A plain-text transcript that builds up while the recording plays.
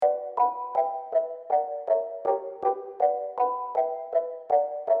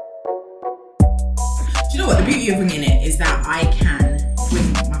know what? The beauty of bringing it is that I can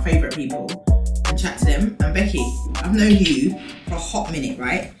bring my favourite people and chat to them. And Becky, I've known you for a hot minute,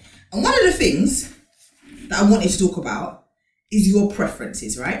 right? And one of the things that I wanted to talk about is your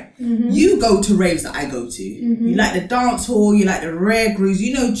preferences, right? Mm-hmm. You go to raves that I go to. Mm-hmm. You like the dance hall, you like the rare grooves,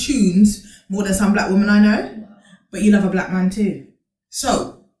 you know tunes more than some black women I know, but you love a black man too.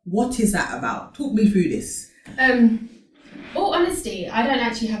 So, what is that about? Talk me through this. All honesty, I don't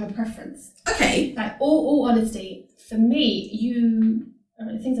actually have a preference. Okay. Like, all honesty, for me,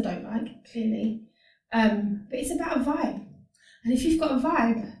 things I don't like, clearly, but it's about a vibe. And if you've got a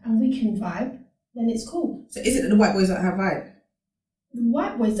vibe and we can vibe, then it's cool. So is it that the white boys don't have vibe? The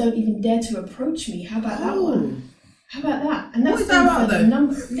white boys don't even dare to approach me. How about that one? How about that? And that's what is that about though?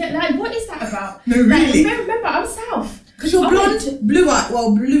 What is that about? No, really? Like, remember, I'm South. Because you're blonde,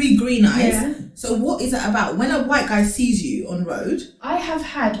 bluey green eyes. Yeah. So what is that about? When a white guy sees you on road? I have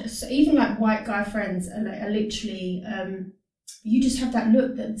had, so even like white guy friends are literally, you just have that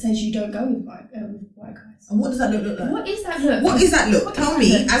look that says you don't go with white guys. And what does that look like? What is that look? What is that look? Tell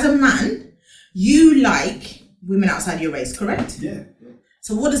me, as a man, you like women outside your race, correct? Yeah.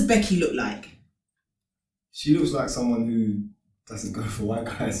 So what does Becky look like? She looks like someone who doesn't go for white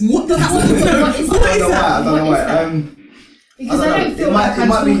guys. What does that look like? I don't know why. Because I don't feel like I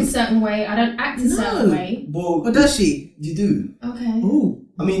talk a certain way, I don't act a certain way. Well, or does she? You do. Okay. Ooh.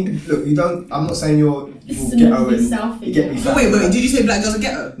 I mean, look, you don't. I'm not saying you're This all ghetto and self you get me fam. Wait, did you say black girls are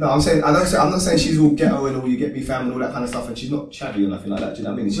ghetto? No, I'm saying I'm not saying she's all ghetto and all you get me fam and all that kind of stuff, and she's not chatty or nothing like that. Do you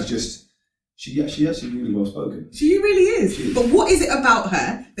know what I mean? She's just she actually really well spoken. She really is. But what is it about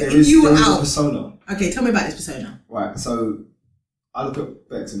her that There if you were is out? a persona. Okay, tell me about this persona. Right, so I look at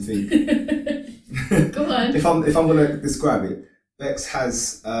Bex and think. Go on. If I'm gonna describe it, Bex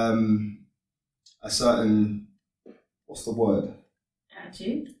has a certain, what's the word?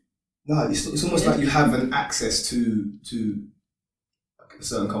 Attitude. No, it's almost like you have an access to a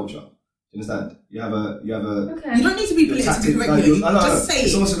certain culture. Do you understand? You have a. Okay. You don't need to be politically correct. Just say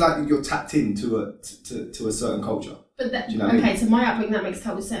it's it. almost like you're tapped into a certain culture. But that, do you know what I mean? Okay, so my upbringing, that makes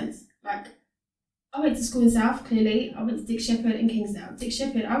total sense. Like, I went to school in South, clearly. I went to Dick Shepherd in Kingsdale. Dick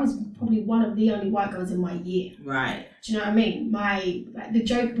Shepherd, I was probably one of the only white girls in my year. Right. Do you know what I mean? The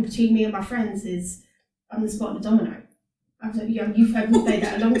joke between me and my friends is, I'm the spot on the domino. You've heard me say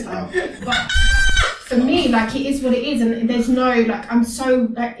that a long time. But for me, like, it is what it is, and there's no, like, I'm so,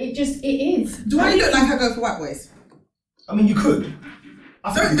 like, it is. Do I look like I go for white boys? I mean, you could. No.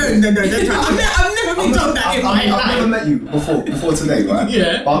 I've never been told that in my life. I've never met you before today, right?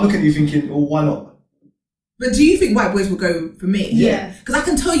 Yeah. But I'm looking at you thinking, well, why not? But do you think white boys will go for me? Yeah. Because I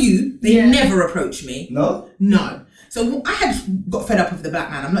can tell you, they never approach me. No? No. So I had got fed up with the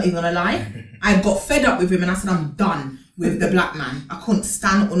black man. I'm not even gonna lie. I got fed up with him and I said, I'm done with the black man. I couldn't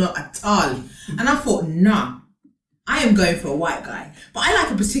stand it at all. And I thought, nah, I am going for a white guy. But I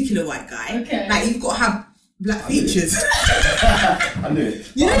like a particular white guy. Okay. Like, you've got to have black features. I knew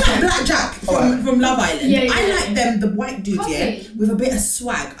it. You know, like Black Jack from Love Island. Yeah. I like them, the white dudes, Coffee. with a bit of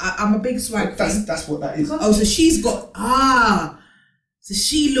swag. I'm a big swag fan. That's what that is. Oh, so she's got so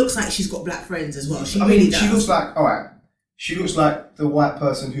she looks like she's got black friends as well. She looks like, alright, she looks like the white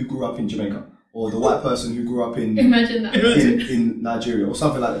person who grew up in Jamaica, or the white person who grew up in Imagine that. in Nigeria, or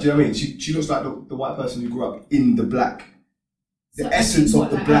something like that. Do you know what I mean? She looks like the white person who grew up in the black, essence of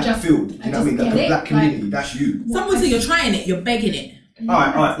the black field. Do you know what I mean? The black community. Like, that's you. Someone say you're trying it, you're begging it.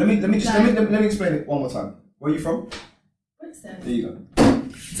 Alright. Let me explain it one more time. Where are you from? Brixton. There you go.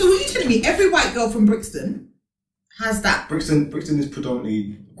 So what are you telling me? Every white girl from Brixton has that. Brixton is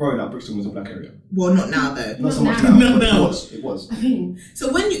predominantly, growing up, Brixton was a black area. Well, not now though. Not so much now. now. No. It was. I mean, so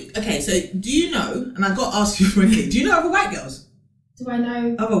do you know, and I got to ask you for it, do you know other white girls? do I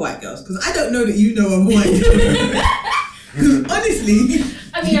know? Other white girls? Because I don't know that you know other white girls. Because honestly,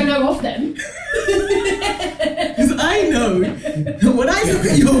 I mean, I know of them. because I know when I look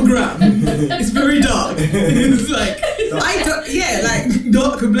at your gram, it's very dark. It's like, like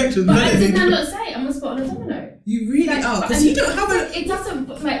dark complexion. But did I not say I'm a spot on a domino? You really are, because you don't have It doesn't,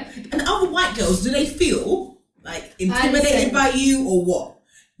 like... And other white girls, do they feel like intimidated by you or what?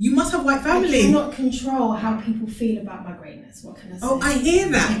 You must have white family. I cannot control how people feel about my greatness. What can I say? Oh, I hear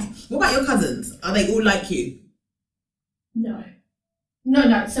that. What about your cousins? Are they all like you? No.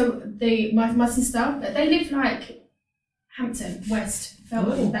 So my sister, they live like Hampton, West,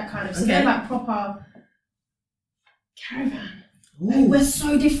 Felton, that kind of. So they're like proper caravan. Like, we're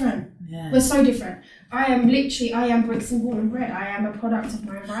so different. Yeah. We're so different. I am Brixton born and bred. I am a product of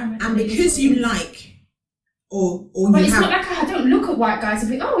my environment. And because you like, or but you it's have... not like I don't look at white guys and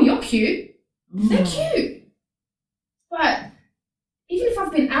think, oh, you're cute. They're cute. But even if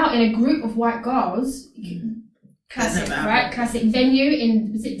I've been out in a group of white girls, classic, right? Classic venue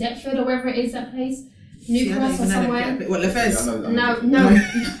in, was it Deptford or wherever it is, that place? Newcross or somewhere? What, Lefez? No.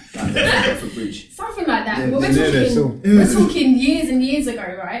 Something like that. Yeah, well, we're talking years and years ago,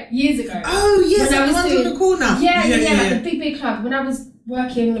 right? Years ago. Oh, yes, the ones on the corner. Yeah, like the big club. When I was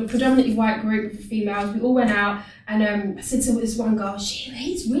working in a predominantly white group of females, we all went out, and I said to this one girl,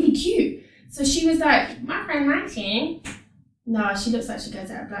 he's really cute. So she was like, my friend Maxine. No, she looks like she goes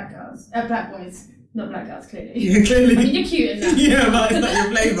out of black boys. Not black girls, clearly. Yeah, clearly. I mean, you're cute enough. Yeah, but it's not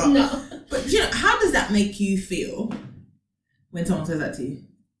your flavour. No. But how does that make you feel when someone says that to you?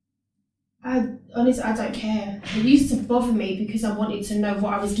 Honestly, I don't care. It used to bother me because I wanted to know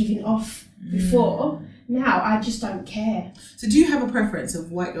what I was giving off before. Now, I just don't care. So do you have a preference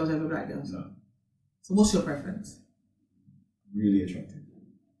of white girls over black girls? No. So what's your preference? Really attractive.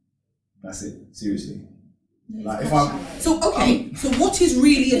 That's it. Seriously. Like if I'm so what is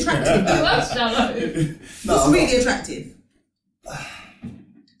really attractive though? That's shallow. What's really attractive?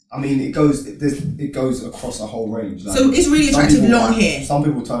 I mean, it goes across a whole range. Like, so it's really attractive long hair. Some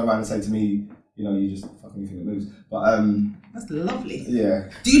people turn around and say to me, you just fucking think it moves. But that's lovely. Yeah.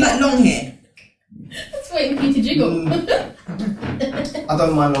 Do you like long hair? That's waiting for you to jiggle. I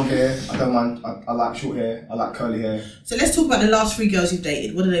don't mind long hair. I don't mind. I like short hair. I like curly hair. So let's talk about the last 3 girls you've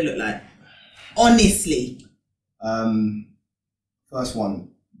dated. What do they look like? Honestly. First one,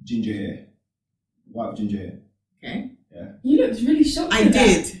 ginger hair. White ginger hair. Okay. Yeah. You looked really shocked. I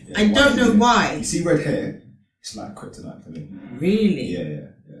did. Yeah, I don't know why. You see red hair, it's like kryptonite for me. Really? Yeah.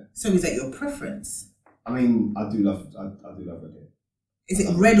 So is that your preference? I mean, I do love red hair. Is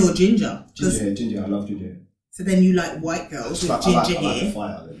it red or ginger? Ginger. I love ginger hair. So then you like white girls with ginger hair. I like the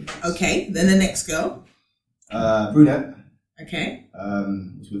fire. Okay. Then the next girl. Brunette. Okay.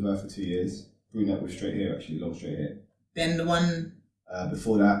 Was with her for 2 years. Brunette with straight hair, actually, long straight hair. Then the one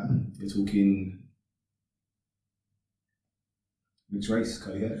before that, you're talking mixed race,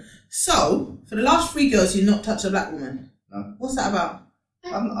 curly hair. So for the last 3 girls, you've not touched a black woman. No. What's that about?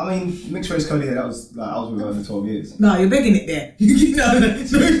 I mean, mixed race, curly hair. That was like I was with her for 12 years. No, you're begging it there. no,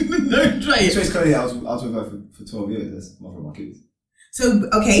 try it. Mixed race, curly hair. I was with her for 12 years. That's mother of my kids. So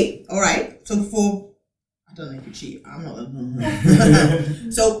okay, all right. So I don't know if you cheat. I'm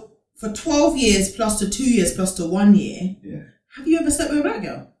not. So. For 12 years plus to 2 years plus to 1 year, have you ever slept with a black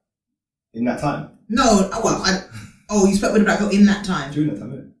girl? In that time? No. You slept with a black girl in that time? During that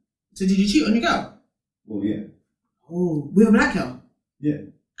time, yeah. So did you cheat on your girl? Well, yeah. Oh, with a black girl? Yeah.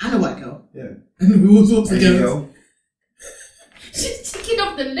 And a white girl? Yeah. And all sorts of girls? She's ticking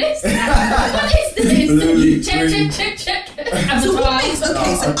off the list. What is this? Check. So what makes,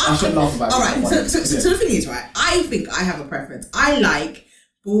 I shouldn't laugh about it. All right, so the thing is, right, I think I have a preference. I like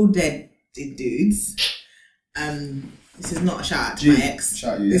bald-headed dudes. This is not a shout out to my ex.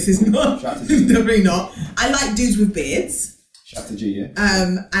 Shout you, yeah. This is not. Definitely not. I like dudes with beards. Shout to G, yeah.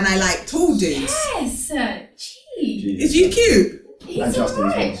 And I like tall dudes. Yes, G. Is you cute? He's and Justin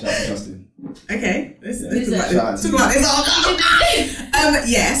right. as well. Shout to Justin. Okay, let's talk Shout about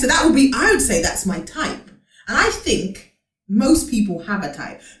this. Yeah, so that would be. I would say that's my type, and I think most people have a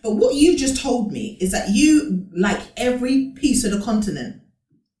type. But what you just told me is that you like every piece of the continent.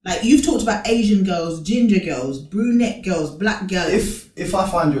 Like you've talked about Asian girls, ginger girls, brunette girls, black girls. If I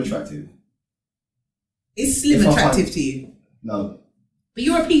find you attractive, is slim attractive to you? No. But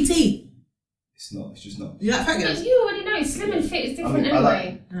you're a PT. It's not. It's just not. You like fat girls? You already know slim and fit is different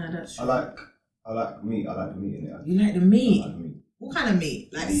anyway. That's true. I like meat. I like the meat in it. You like the meat? I like the meat. What kind of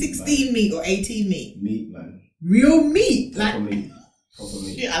meat? Like meat, 16 man. meat or 18 meat? Meat, man. Real meat? Proper Like meat. Proper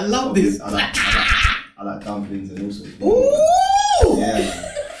meat. Shit, I love this. I like dumplings and all sorts of things. Ooh! Yeah, man.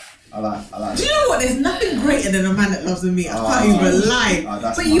 I like. Do you know what? There's nothing greater than a man that loves the meat. I can't even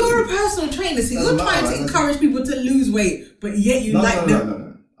lie. But you're a personal trainer, so you're trying to encourage people to lose weight, but yet you like them.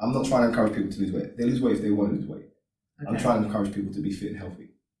 No. I'm not trying to encourage people to lose weight. They lose weight if they want to lose weight. Okay. I'm trying to encourage people to be fit and healthy.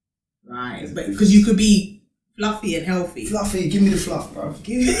 Right, but because you could be fluffy and healthy. Fluffy, give me the fluff, bro. Come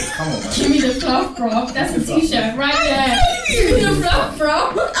on, man. Give me the fluff, bro. That's a t-shirt right there. Give me the fluff, bro.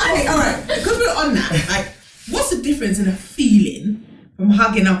 Okay, alright. Because we're on that, like, what's the difference in a feeling from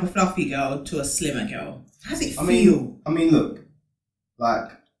hugging up a fluffy girl to a slimmer girl? How does it feel? I mean, look,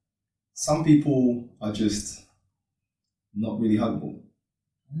 like, some people are just not really huggable.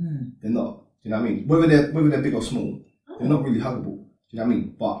 They're not. Do you know what I mean? Whether they're big or small, they're not really huggable. Do you know what I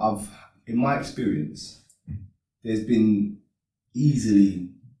mean? But in my experience, there's been easily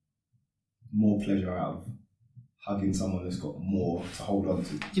more pleasure out of hugging someone that's got more to hold on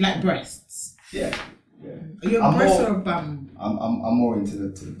to. Do you like breasts? Yeah. Are you a breast or a bum? I'm more into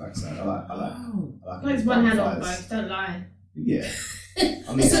the backside. I like It's one hand on both. Don't lie. Yeah.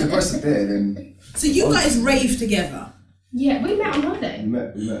 I mean, if the breasts are there, then... So you guys rave together? Yeah, we met on holiday. We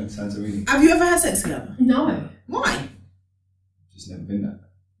met in Santorini. Have you ever had sex together? No. Why? Just never been that.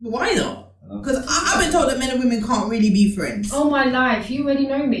 Why not? Because I've been told that men and women can't really be friends. Oh my life, you already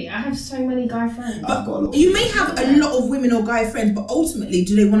know me. I have so many guy friends. I've got a lot. You may have a lot of women or guy friends, but ultimately,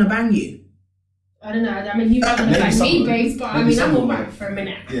 do they want to bang you? I don't know. I mean, you guys are like me, babes, but I mean, I'm all right for a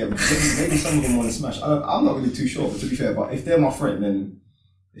minute. Yeah, maybe some of them want to smash. I'm not really too sure, to be fair. But if they're my friend, then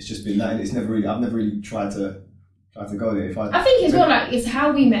it's just been that. And it's never really. I've never really tried to go there. I think as well, like, it's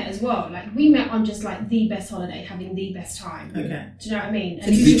how we met as well. Like, we met on just like the best holiday, having the best time. Okay. Do you know what I mean?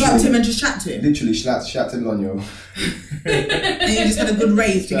 And you go up to him and just chat to him? Literally, shout to Lonyo. And you just had a good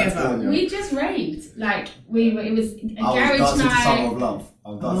rave together? We just raved. Like, it was a I garage was dancing to night. Summer of Love. I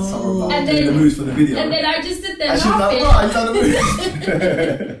was dancing to Summer of Love. And Doing the moves for the video. And then I just stood there and she's laughing. like, right, you done the moves.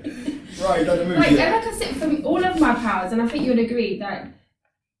 Right, you done the moves, Like, yeah. and like I said, from all of my pals, and I think you'd agree that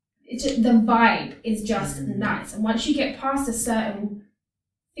it's just, the vibe is just nice. And once you get past a certain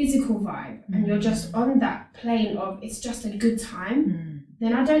physical vibe and you're just on that plane of it's just a good time,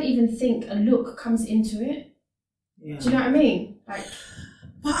 then I don't even think a look comes into it. Yeah. Do you know what I mean? Like,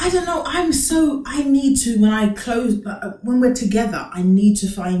 but I don't know, I need to, when we're together, I need to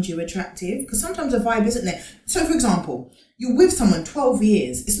find you attractive, because sometimes the vibe isn't there. So for example, you're with someone 12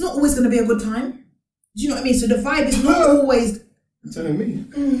 years, it's not always going to be a good time. Do you know what I mean? So the vibe is not always... You're telling me?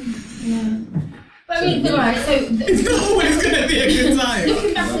 Yeah. But I mean, right, so... It's not always going to be a good time.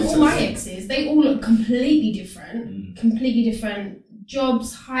 Looking back at all my exes, they all look completely different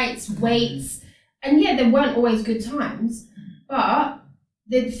jobs, heights, weights, and yeah, there weren't always good times, but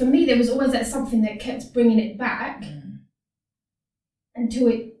for me, there was always that something that kept bringing it back until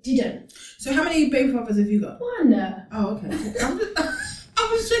it didn't. So how many baby fathers have you got? One. Oh, okay. I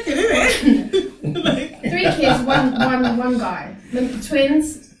was checking, innit? 3 kids, one guy.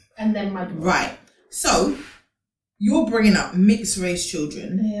 Twins, and then my daughter. Right. So, you're bringing up mixed race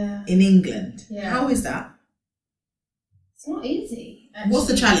children in England. Yeah. How is that? It's not easy, actually. What's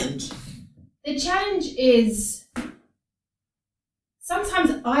the challenge? The challenge is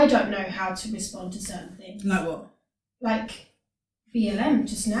sometimes I don't know how to respond to certain things. Like what? Like BLM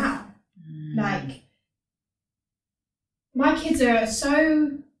just now. Like, my kids are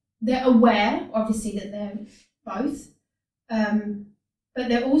they're aware, obviously, that they're both, but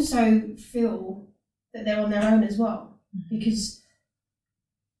they also feel that they're on their own as well, because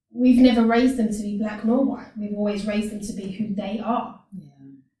we've never raised them to be black nor white. We've always raised them to be who they are. Yeah.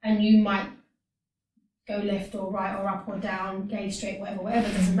 And you might go left or right or up or down, gay, straight, whatever,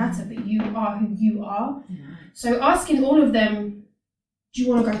 doesn't matter, but you are who you are. Yeah. So asking all of them, do you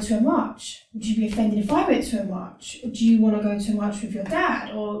want to go to a march? Would you be offended if I went to a march? Or do you want to go to a march with your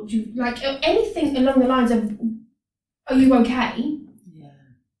dad? Or do you, like, anything along the lines of, are you okay? Yeah.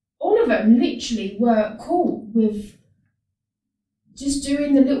 All of them literally were cool with just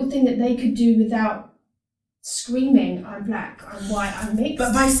doing the little thing that they could do without screaming, I'm black, I'm white, I'm mixed.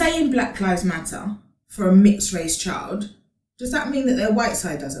 But by saying Black Lives Matter for a mixed race child, does that mean that their white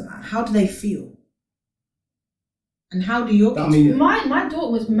side doesn't matter? How do they feel? And how do your kids feel? My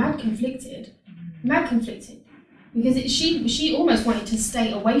daughter was mad conflicted, because she almost wanted to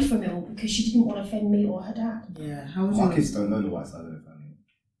stay away from it all because she didn't want to offend me or her dad. Yeah, how was my kids don't know the white side of their family.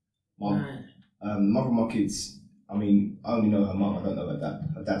 The mother of my kids, I mean, I only know her mum, I don't know her dad.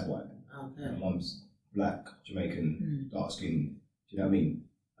 Her dad's white. Okay. Her mum's black, Jamaican, dark skin. Do you know what I mean?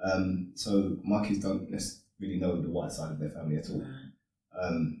 So my kids don't necessarily know the white side of their family at all.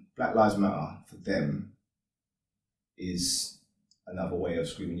 Black Lives Matter for them is another way of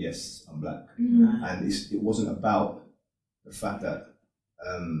screaming, yes, I'm black. And it wasn't about the fact that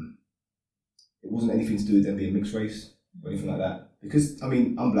it wasn't anything to do with them being mixed race or anything like that. Because, I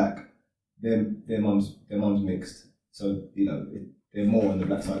mean, I'm black, their mum's mixed, so, you know, they're more on the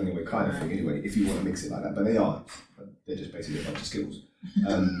black side anyway, kind of thing anyway, if you want to mix it like that. But they're just basically a bunch of skills.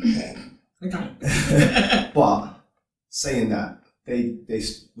 But saying that, they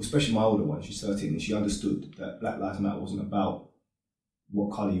especially my older one, she's 13, and she understood that Black Lives Matter wasn't about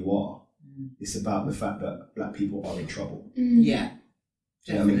what colour you are. It's about the fact that black people are in trouble. Yeah,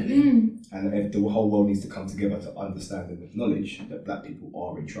 definitely. You know what I mean? And the whole world needs to come together to understand and acknowledge that black people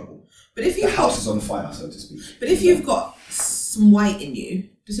are in trouble. But if the house is on fire, so to speak. But if you've got some white in you,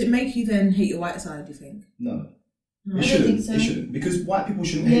 does it make you then hate your white side, do you think? No. It shouldn't. So. It shouldn't. Because white people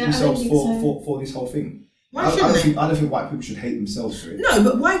shouldn't hate themselves for this whole thing. Why shouldn't I don't think white people should hate themselves for it. No,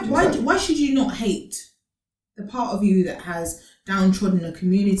 but why should you not hate the part of you that has downtrodden a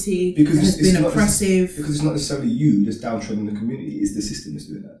community, because has been oppressive? Because it's not necessarily you that's downtrodden the community, it's the system that's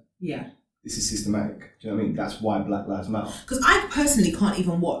doing that. Yeah. this is systematic. Do you know what I mean? That's why Black Lives Matter. Because I personally can't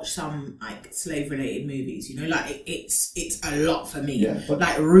even watch some like slave-related movies. You know, like it's a lot for me. Yeah, but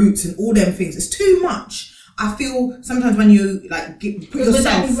like Roots and all them things. It's too much. I feel sometimes when you like put yourself. Would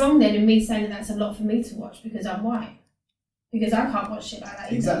that be wrong then in me saying that that's a lot for me to watch because I'm white? Because I can't watch shit like that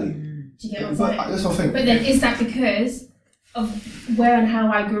either. Exactly. Do you get what I'm But saying? that's what I think. But then is that because of where and how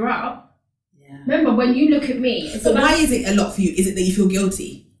I grew up? Yeah. Remember, when you look at me... It's But about, why is it a lot for you? Is it that you feel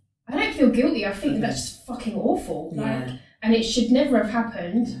guilty? I don't feel guilty. I think that's just fucking awful. Like, and it should never have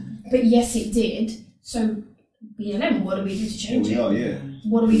happened. But yes, it did. So, BLM, what do we do to change it?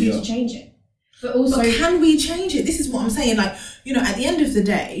 What do we do to change it? But also... But can we change it? This is what I'm saying. Like, you know, at the end of the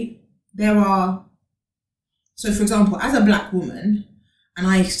day, there are... So, for example, as a black woman, and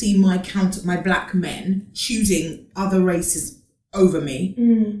I see my black men choosing other races over me,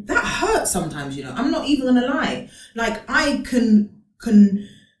 that hurts sometimes, you know. I'm not even gonna lie. Like, I can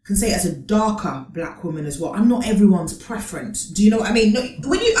say as a darker black woman as well, I'm not everyone's preference. Do you know what I mean? No,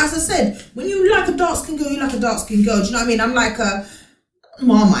 when you, as I said, when you like a dark skinned girl, you like a dark skinned girl. Do you know what I mean? I'm like a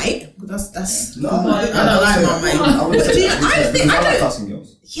Marmite. That's no, I don't like Marmite. I would say I like dark skinned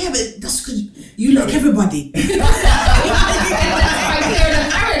girls. Yeah, but that's because you like everybody. I like dark skinned girls.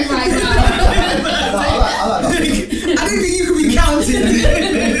 I don't think you can be counted.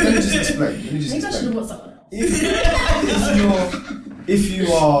 Let me just explain. Maybe I should have watched someone else.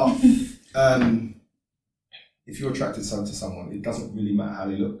 If you're attracted to someone, it doesn't really matter how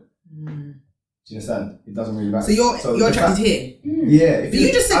they look. Do you understand? It doesn't really matter. So you're attracted here? Yeah. But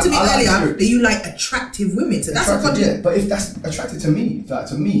you just said to me earlier that you like attractive women. So that's a yeah, but if that's attracted to me, they have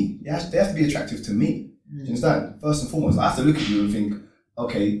to be attractive to me. Do you understand? First and foremost, I have to look at you and think,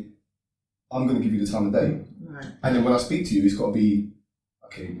 okay, I'm going to give you the time of day. Right. And then when I speak to you, it's got to be,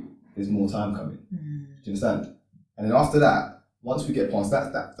 okay, there's more time coming. Do you understand? And then after that, once we get past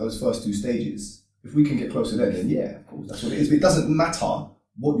those first two stages, if we can get closer then yeah, of course, that's what it is. But it doesn't matter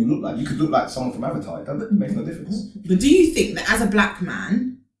what you look like. You could look like someone from Avatar. It makes no difference. But do you think that as a black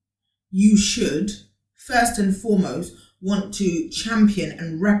man, you should, first and foremost, want to champion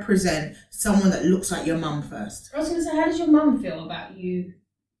and represent someone that looks like your mum first? I was going to say, how does your mum feel about you?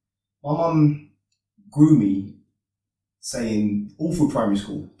 My mum grew me saying, all through primary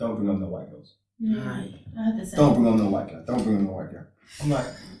school, don't bring up no white girls. Right. I had the same. Don't bring on no white girl. Don't bring on no white girl. I'm like,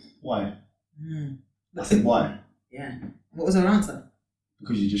 why? I said, why? Yeah. What was her answer?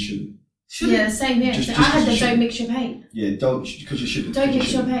 Because you just shouldn't. Yeah, same here. I had the don't mix your paint. Yeah, don't, because you shouldn't. Don't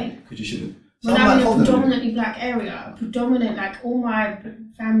mix your paint. Because you shouldn't. When I'm in a predominantly black area, like all my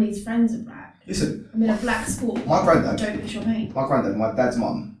family's friends are black. Listen. I'm in a black school. My granddad. Don't mix your paint. My dad's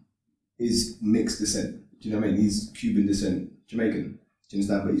mum is mixed descent. Do you know what I mean? He's Cuban descent, Jamaican. Do you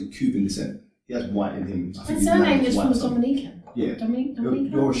understand? But he's Cuban descent. He has white in him. I think his surname is from Dominican. Yeah.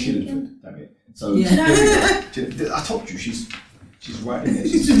 Dominican. You're a shilling, damn it. So I told you she's right in there.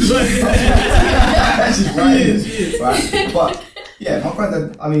 She's right in there. Right? But yeah, my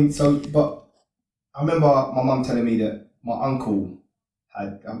granddad, but I remember my mum telling me that my uncle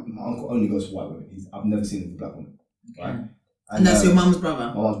only goes for white women. I've never seen him with a black woman. Right? And that's your mum's brother?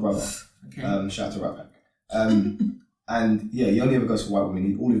 My mum's brother. Okay. Shout out to Rat Pack. And yeah, he only ever goes for white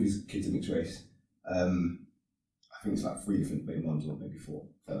women. All of his kids are mixed race. I think it's like 3 different baby mums or maybe 4.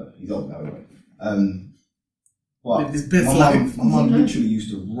 He's old now anyway. But my mum literally used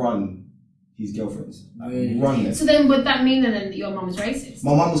to run his girlfriends. Run them. So then would that mean then that your mum was racist?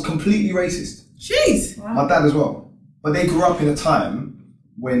 My mum was completely racist. Jeez. Wow. My dad as well. But they grew up in a time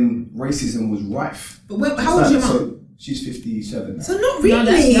when racism was rife. But how old is your mum? So she's 57. So not really. No,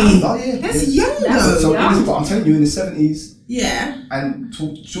 that's young. Oh, yeah. That's young though. So but I'm telling you, in the 70s. Yeah. And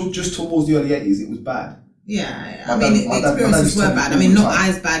just towards the early 80s, it was bad. Yeah. I mean, the experiences were bad. I mean, not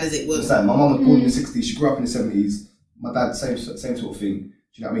as bad as it was. My mum was born in the 60s. She grew up in the 70s. My dad, same sort of thing.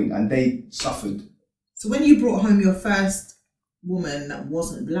 Do you know what I mean? And they suffered. So when you brought home your first woman that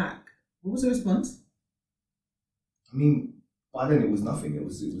wasn't black, what was the response? I mean, by then it was nothing. It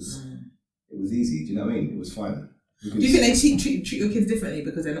was easy. Do you know what I mean? It was fine. Do you think they treat your kids differently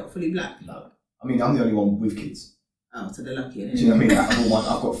because they're not fully black? No. I mean, I'm the only one with kids. Oh, so they're lucky. Do you know what I mean?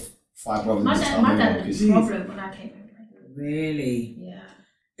 I've got 5 brothers. My dad had a problem when I came home pregnant. Really? Yeah.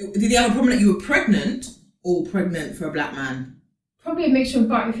 Did he have a problem that you were pregnant or pregnant for a black man? Probably a mixture of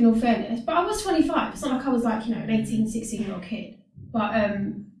both, in all fairness. But I was 25. It's not like I was like, an 18, 16-year-old kid. But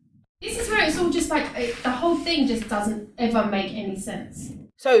this is where it's all just like, the whole thing just doesn't ever make any sense.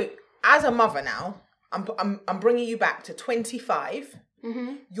 So, as a mother now, I'm bringing you back to 25.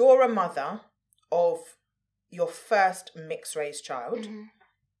 Mm-hmm. You're a mother of your first mixed race child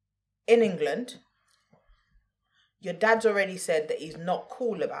in England. Your dad's already said that he's not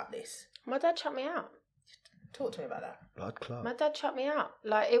cool about this. My dad shut me out. Talk to me about that. Blood clot. My dad shut me out.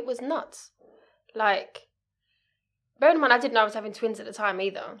 Like, it was nuts. Like, bearing in mind, I didn't know I was having twins at the time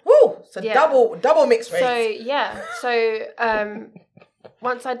either. Woo! So Yeah. double mixed race. So, yeah. So,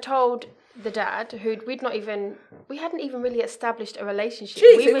 once I told the dad, we hadn't even really established a relationship.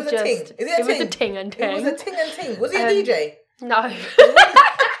 Jeez, we it were was a just, ting. Is it a it was ting? a ting and ting. It was a ting and ting. Was he a DJ? No.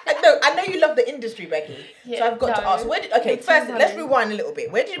 No, I know you love the industry, Becky. So Yeah, I've got to no. ask. You're too First, let's funny. rewind a little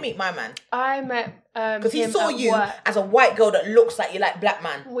bit. Where did you meet my man? I met Because he him saw at you work. as a white girl that looks like you like black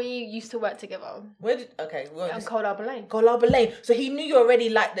man. We used to work together On Cold Harbour Lane. Colaba Lane. So he knew you already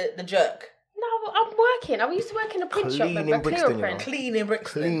liked the jerk. No, I'm working. I used to work in a print shop, Clean remember? in Brixton, Clear you know. print. Clean in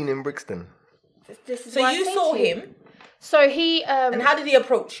Brixton. Clean in Brixton. This is So what I you say saw to you. him, So he and how did he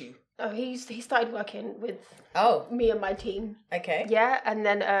approach you? he started working with Oh, me and my team. okay. Yeah, and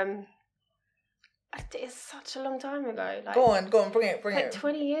then it's such a long time ago. Like, Go on, bring it. like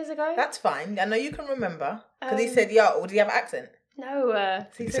 20 years ago. That's fine. I know you can remember. Because he Um, said, yeah, or did he have an accent? No.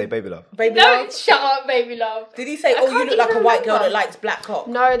 Did you say baby love? Baby No, love? shut up, baby love. Did he say, I oh, you can't look like a even white girl remember. that likes black cock?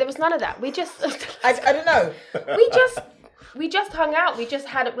 No, there was none of that. We just I don't know. we just hung out. We just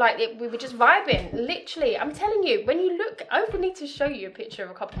had we were just vibing. Literally, I'm telling you, when you look, I would need to show you a picture of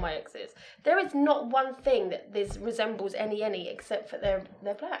a couple of my exes. There is not one thing that this resembles any except for they're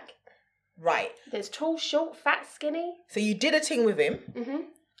black. Right. There's tall, short, fat, skinny. So you did a thing with him, Mhm.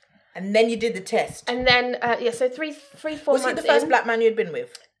 and then you did the test. And then so 4 Was he months the first in. black man you'd been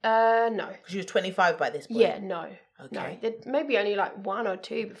with? No. Because you was 25 by this point. Yeah, no. Okay. No. There'd maybe only like 1 or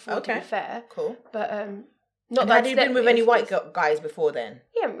 2 before, to Okay. be fair. Cool. But not And that had you been with any white just- guys before then?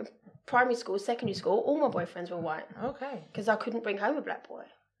 Yeah, primary school, secondary school, all my boyfriends were white Okay. because I couldn't bring home a black boy.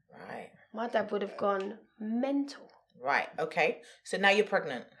 Right. My dad would have gone mental. Right. Okay. So now you're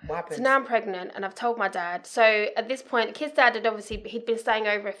pregnant. What happened? So now I'm pregnant and I've told my dad. So at this point, the kid's dad he'd been staying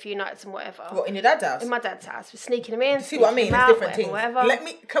over a few nights and whatever. What, in your dad's house? In my dad's house. We're sneaking him in. See what I mean? sneaking him It's out, different whatever, things.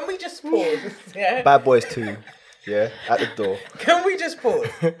 Whatever. Can we just pause? Yeah. Bad Boys 2. Yeah, at the door. Can we just pause?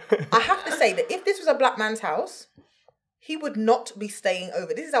 I have to say that if this was a black man's house, he would not be staying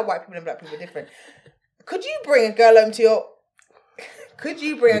over. This is how white people and black people are different. Could you bring a girl home to your... Could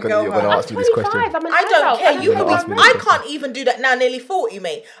you bring a girl you're gonna home? ask me this question. I'm an I don't adult. care. don't You know can gonna be, ask me what this I question. can't even do that now. Nearly 40,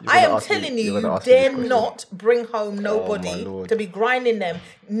 mate. You're I gonna am ask me- telling you're you, gonna you ask me this dare question. not bring home nobody my Lord. to be grinding them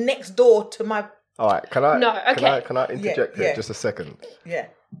next door to my... All right, can I? No, okay. Can I interject Yeah. here just a second? Yeah.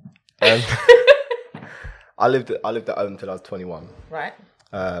 I lived at home until I was 21. Right.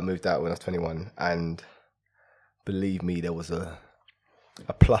 Moved out when I was 21, and believe me, there was a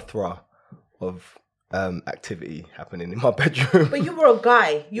plethora of activity happening in my bedroom. But you were a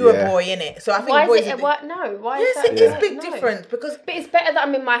guy. You were a Yeah. boy, innit? So I think Why boys... is it? are What? No. Why Yes, is that? it is No, big no. difference because... But it's better that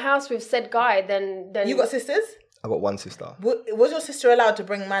I'm in my house with said guy than You got sisters? I got one sister. Was your sister allowed to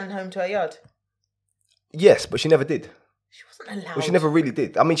bring man home to her yard? Yes, but she never did. She wasn't allowed. Well, she never really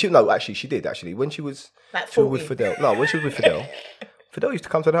did. I mean, she did actually. When she was Like she was with 40. Fidel. No, when she was with Fidel, Fidel used to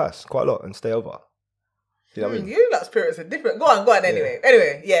come to the house quite a lot and stay over. You know what I mean? You lot spirits are different. Go on.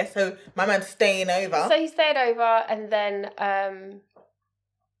 Anyway, yeah. So my man's staying over. So he stayed over, and then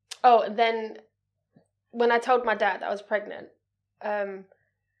then when I told my dad that I was pregnant,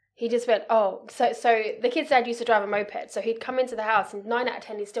 he just went, oh, so the kid's dad used to drive a moped, so he'd come into the house, and 9 out of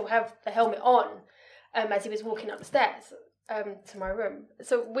 10 he'd still have the helmet on as he was walking up the stairs to my room.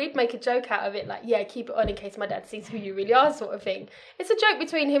 So we'd make a joke out of it, like, yeah, keep it on in case my dad sees who you really are, sort of thing. It's a joke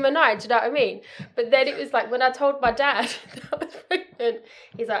between him and I, do you know what I mean? But then it was like, when I told my dad that I was pregnant,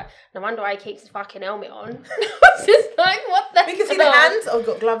 he's like, no wonder why he keeps his fucking helmet on. I was just like, what the You can see the hell? hands. Oh,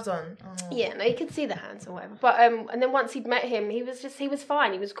 got gloves on. Oh. Yeah, no, you could see the hands or whatever. But and then once he'd met him, he was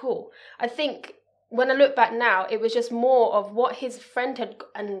fine. He was cool. I think when I look back now, it was just more of what his friend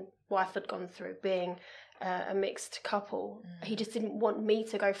and wife had gone through, being a mixed couple. He just didn't want me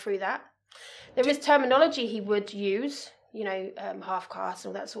to go through that. There is terminology he would use, you know, half caste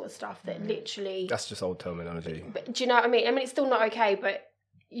and all that sort of stuff that literally. That's just old terminology. But do you know what I mean? I mean, it's still not okay, but.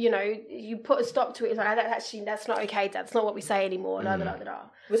 You know, you put a stop to it. It's like, that's not okay, Dad. That's not what we say anymore. La, la, la, la, la.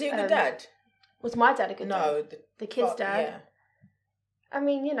 Was he a good dad? Was my dad a good dad? No. The kid's but, dad? Yeah. I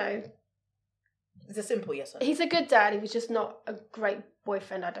mean, you know, It's a simple yes or no. he's a good dad. He was just not a great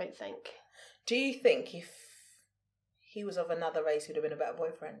boyfriend, I don't think. Do you think if he was of another race, he'd have been a better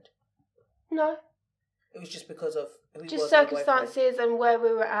boyfriend? No. It was just because of who Just was their boyfriend? circumstances and where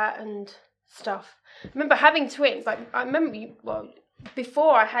we were at and stuff. I remember having twins. Like, I remember,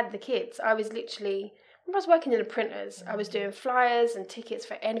 before I had the kids, I was literally... I was working in the printers. I was doing flyers and tickets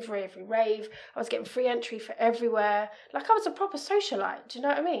for every rave. I was getting free entry for everywhere. Like, I was a proper socialite. Do you know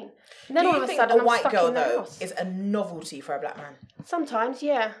what I mean? And then Do all you of a think sudden, a I'm white stuck girl, in the though, house. is a novelty for a black man? Sometimes,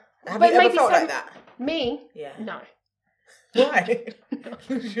 yeah. Have But you ever maybe felt some- like that? Me? Yeah. No. Why?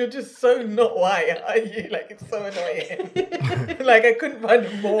 You're just so not white, are you? Like, it's so annoying. Like, I couldn't find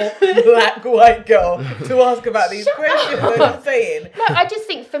a more black white girl to ask about these questions. I'm saying. No, I just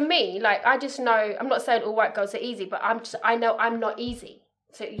think for me, like, I just know, I'm not saying all white girls are easy, but I know I'm not easy.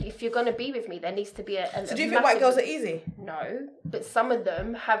 So if you're going to be with me, there needs to be a So do you think white girls are easy? No, but some of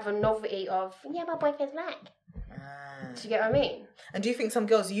them have a novelty of, yeah, my boyfriend's black. Do you get what I mean? And do you think some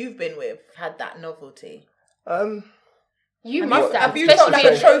girls you've been with had that novelty? You must have. Have you felt like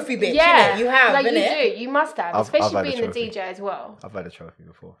a trophy bitch? Yeah, You have, like innit? you do. You must have, I've especially had a being the trophy. DJ as well. I've had a trophy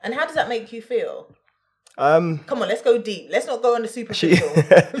before. And how does that make you feel? Um, Come on, let's go deep. Let's not go on the superficial.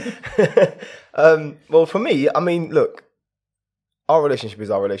 well, for me, I mean, look, our relationship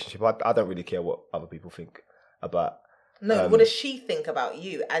is our relationship. I don't really care what other people think about. No, what does she think about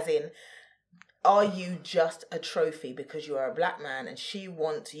you? As in, are you just a trophy because you are a black man and she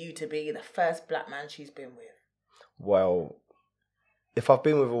wants you to be the first black man she's been with? Well, if I've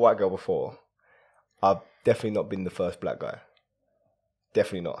been with a white girl before, I've definitely not been the first black guy.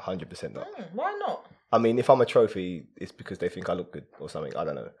 Definitely not, 100% not. Why not? I mean, if I'm a trophy, it's because they think I look good or something. I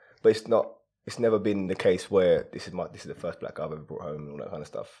don't know, but it's not. It's never been the case where this is the first black guy I've ever brought home and all that kind of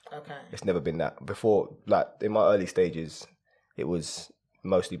stuff. Okay. It's never been that. Before, like in my early stages, it was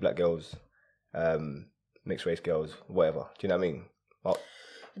mostly black girls, mixed race girls, whatever. Do you know what I mean?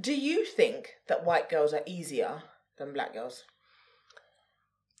 Do you think that white girls are easier than black girls?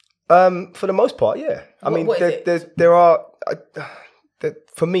 For the most part, yeah. I mean, what is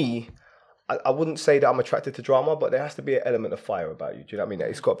for me, I wouldn't say that I'm attracted to drama, but there has to be an element of fire about you. Do you know what I mean?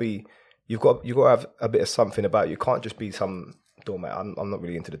 It's got to be, you've got to have a bit of something about you. You can't just be some doormat. I'm not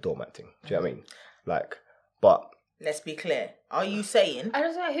really into the doormat thing. Do you know what I mean? Like, but Let's be clear. Are you saying I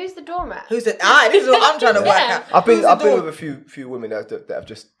don't know, who's the doormat? who's the? This is what I'm trying to work out. I've Who's been the with a few women that have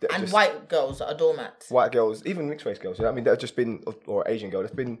just and white girls that are doormats. white girls, even mixed race girls. You know what I mean? That have just been, or Asian girl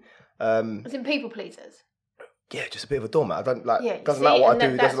that's been. As in people pleasers. Yeah, just a bit of a doormat. I don't like. Yeah, doesn't see, matter what I and do.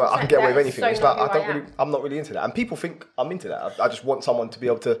 that's Doesn't matter. I can get away with that's anything. so It's like not I who don't I really. am. I'm not really into that. And people think I'm into that. I just want someone to be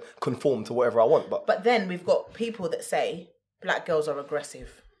able to conform to whatever I want. But Then we've got people that say black girls are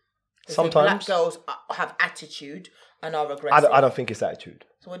aggressive. They say sometimes black girls have attitude and are aggressive. I don't think it's attitude.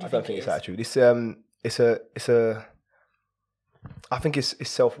 So what do you I don't think think it it's is? attitude. It's a. I think it's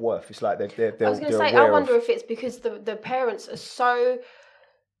self worth. It's like they're. I was going to they're say, I aware wonder of, if it's because the parents are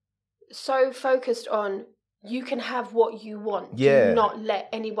so focused on you can have what you want. Yeah. Do not let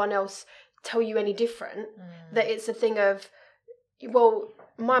anyone else tell you any different. That it's a thing of, well,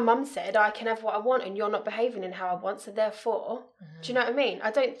 my mum said I can have what I want and you're not behaving in how I want, so therefore, do you know what I mean? I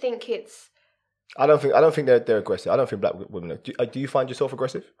don't think it's. I don't think they're aggressive. I don't think black women are. Do you find yourself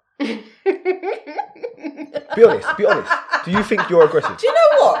aggressive? Be honest. Do you think you're aggressive? Do you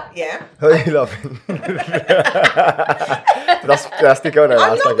know what? Yeah. Who are you laughing? That's the go now.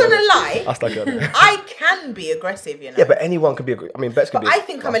 I'm not gonna lie. That's the go now. I can be aggressive, you know. Yeah, but anyone can be aggressive. I mean, Bex can But be. I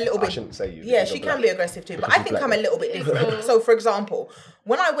think I'm a little bit. I shouldn't say you. Yeah, because she you're can black. be aggressive too. But Because I she's think black. I'm a little bit different. So, for example,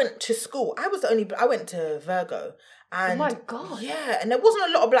 when I went to school, I went to Virgo, and Oh my God. yeah, and there wasn't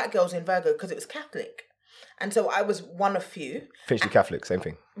a lot of black girls in Virgo because it was Catholic, and so I was one of few. Finchley Catholic, same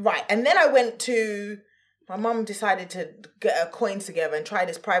thing. Right, and then I went to. My mum decided to get her coins together and try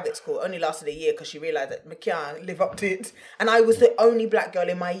this private school. It only lasted a year because she realised that I can't live up to it. And I was the only black girl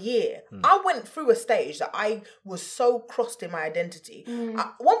in my year. I went through a stage that I was so crossed in my identity.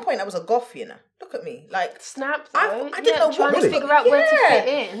 At one point, I was a goth, you know. Look at me. Like, Snap I though. didn't know trying what to was figure out where to fit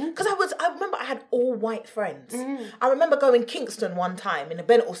Yeah. in. Because I remember I had all white friends. I remember going Kingston one time in the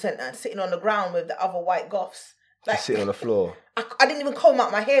Benetall Centre and sitting on the ground with the other white goths. Like, Just sitting on the floor. I didn't even comb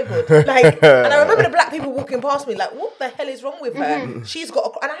out my hair good. Like, and I remember the black people walking past me like, what the hell is wrong with her? She's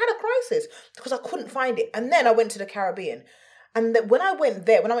got and I had a crisis because I couldn't find it. And then I went to the Caribbean. And when I went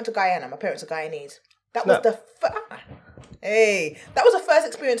to Guyana, my parents are Guyanese. That was Snap. that was the first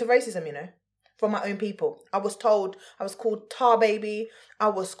experience of racism, you know, from my own people. I was called Tar Baby. I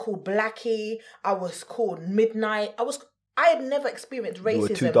was called Blackie. I was called Midnight. I had never experienced racism. You were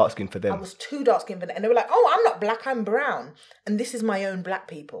too dark skinned for them. I was too dark skinned for them. And they were like, oh, I'm not black, I'm brown. And this is my own black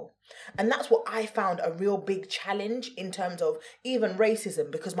people. And that's what I found a real big challenge in terms of even racism,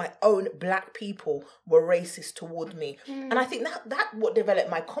 because my own black people were racist toward me. And I think that what developed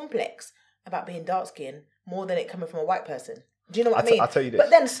my complex about being dark skinned more than it coming from a white person. Do you know what I mean? I'll tell you this. But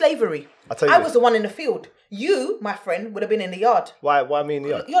then slavery. I was this. the one in the field. You, my friend, would have been in the yard. Why me in the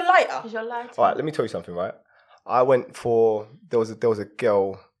yard? You're lighter. Is your light? All right, let me tell you something, right? I went for there was a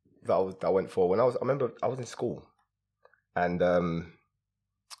girl that I went for when I remember I was in school, and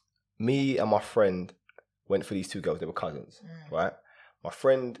me and my friend went for these two girls. They were cousins, right? My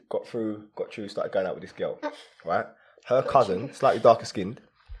friend got through, started going out with this girl, right? Her cousin, slightly darker skinned,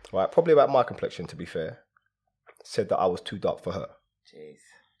 right? Probably about my complexion, to be fair, said that I was too dark for her. Jeez.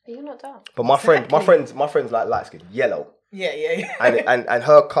 But you're not dark. But my friend's like light skinned, yellow. Yeah. and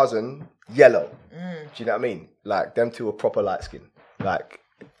her cousin, yellow. Do you know what I mean? Like, them two are proper light skinned. Like,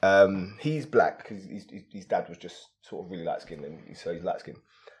 he's black because his dad was just sort of really light skinned, and so he's light skinned.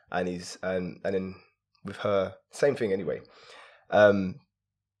 And and then with her, same thing anyway.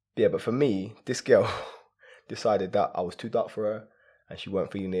 Yeah, but for me, this girl decided that I was too dark for her, and she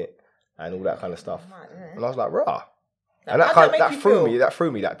weren't feeling it, and all that kind of stuff. And I was like, rah. And that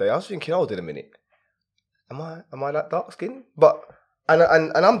threw me that day. I was thinking, hold on a minute, am I that dark skinned? But and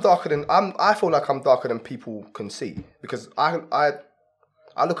I'm darker than I feel like I'm darker than people can see, because I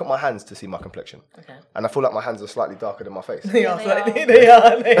look at my hands to see my complexion. Okay. And I feel like my hands are slightly darker than my face. They are.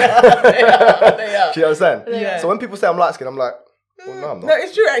 Do you understand? Yeah. So when people say I'm light skinned, I'm like, well, no, I'm not. No,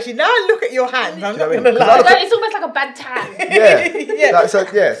 it's true actually. Now I look at your hands. I'm not what I mean? gonna 'Cause lie. It's almost like a bad tan. Yeah. So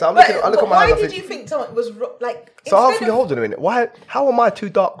I'm looking. I look at my why hands. did you think someone was like? So I'm thinking, hold on a minute. How am I too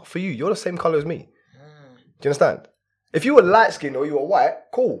dark for you? You're the same colour as me. Do you understand? If you were light skinned or you were white,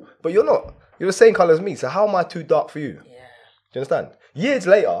 cool. But you're not. You're the same colour as me. So how am I too dark for you? Yeah. Do you understand? Years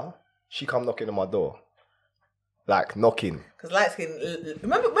later, she come knocking on my door. Like, knocking. Because light skin.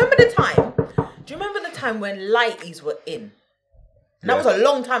 Remember the time? Do you remember the time when lighties were in? And that was a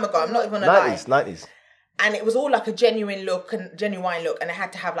long time ago. I'm not even gonna lie. 90s. And it was all like a genuine look, and it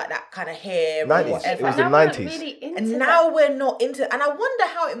had to have like that kind of hair. 90s. Or whatever. It was the Now we're 90s. really into And now we're not into, and I wonder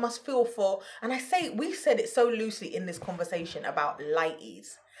how it must feel for, and we said it so loosely in this conversation about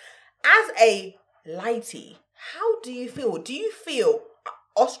lighties. As a lightie, how do you feel? Do you feel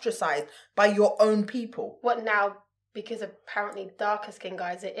ostracized by your own people? What now? Because apparently darker skin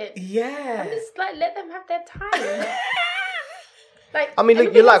guys are it. Yeah. I'm just like, let them have their time. Like, I mean, look,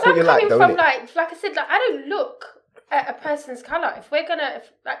 and you like because what you I'm like, coming though, from, innit? like I said, like I don't look at a person's colour. If we're gonna,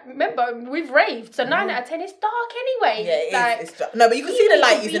 remember, we've raved, so 9 out of 10 is dark anyway. Yeah, it is. It's dark. No, but you can see the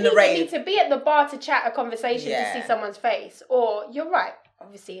lighties in the rave. You need to be at the bar to chat a conversation Yeah. to see someoance face. Or, you're right,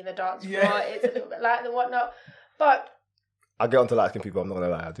 obviously in the dance floor, it's a little bit light and whatnot. But I get onto light skinned people, I'm not gonna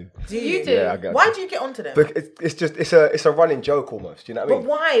lie, I do. Do you? do? Yeah, I get Why onto do you get onto them? But it's a running joke almost. Do you know what I mean? But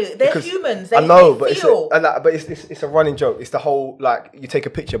why? They're Because humans. I know, they but feel. it's a running joke. It's the whole, like, you take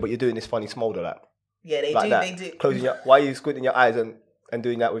a picture, but you're doing this funny smolder, like Yeah, like that. They do. Closing your, why are you squinting your eyes and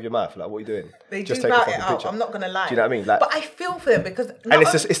doing that with your mouth? Like, what are you doing? They Just do take a bout fucking it out. picture. I'm not gonna lie. Do you know what I mean? Like, But I feel for them because. and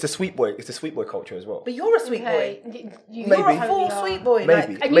it's the sweet boy. It's the sweet boy culture as well. But you're a sweet boy. You Maybe. You're a full sweet boy.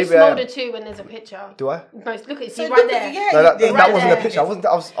 Maybe. And Maybe you I am. smolder too when there's a picture. Do I? Most, look at it, So see look right at- there. yeah, No, that Right wasn't a there. picture. I wasn't.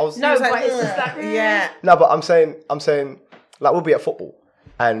 I was. No, like, but it's just like, yeah. No, but I'm saying, like, we'll be at football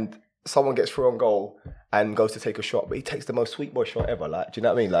and someone gets through on goal and goes to take a shot, but he takes the most sweet boy shot ever. Like, do you know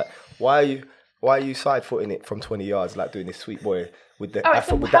what I mean? Like, why are you side footing it from 20 yards, like doing this sweet boy with the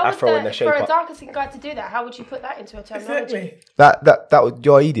afro, with the how afro would and the shape for a up? darker skin guy to do that, how would you put that into a terminology? That would,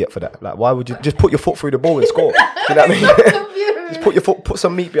 you're an idiot for that. Like, why would you just put your foot through the ball and score? Do you know what I mean? Just put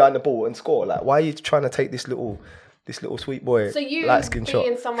some meat behind the ball and score. Like, why are you trying to take this little sweet boy So you, light skin shot?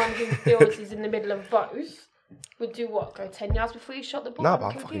 being someone who feels is in the middle of both, would do what? Go 10 yards before you shot the ball? Nah, but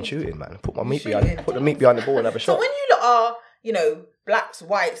I'm fucking shooting, man. Put the meat shooting. behind the ball and have a So shot. when you lot are, blacks,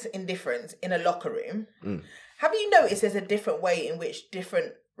 whites, indifferents in a locker room, have you noticed there's a different way in which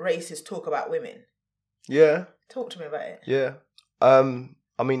different races talk about women? Yeah, Talk to me about it. yeah.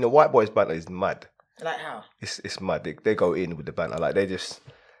 I mean, the white boys banter is mad. Like how? It's mad. They go in with the banter. Like, they just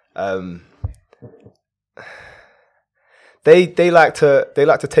they like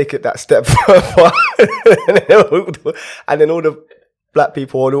to take it that step further, and then all the black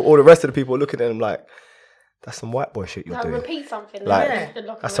people, all the rest of the people are looking at them like, that's some white boy shit you're Like, doing. repeat something. Like, like, the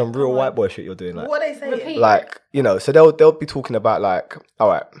locker That's room. some real Come white on. boy shit you're doing. Like, What are they saying? Repeat. like, so they'll be talking about, like, all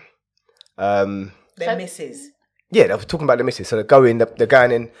right, They're misses. yeah, they're talking about the missus. So they're going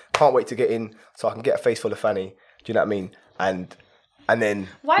in, can't wait to get in so I can get a face full of fanny. Do you know what I mean? And then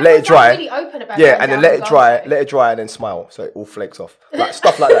White let boys it dry. are really open about Yeah, going and then down let it the dry, goal. and then smile so it all flakes off. Like,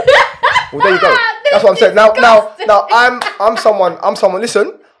 stuff like that. Well, there you go. That's what I'm saying. Now I'm someone,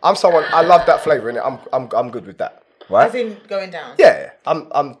 listen, I'm someone, I love that flavour, innit? I'm good with that. Right? As in going down. Yeah.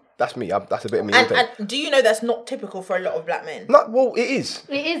 That's me. That's a bit of me. And do you know that's not typical for a lot of black men? No, well, it is.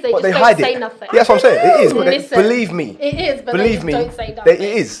 It is, they But just they don't hide say it. nothing. Yeah, that's what I'm saying. It is, but Listen, believe me. It is, but Believe they me. just don't say nothing. It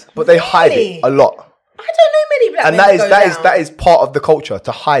is, but they hide Really? it a lot. I don't know many black And men that is part of the culture,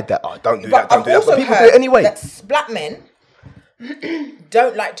 to hide that. Oh, don't do that, don't I've do that. also But people do heard it anyway. that black men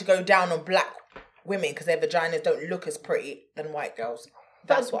don't like to go down on black women because their vaginas don't look as pretty than white girls.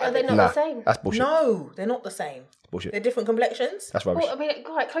 That's what are I they think. not the same? That's bullshit. No, they're not the same. Bullshit. They're different complexions. That's rubbish. Well, I mean,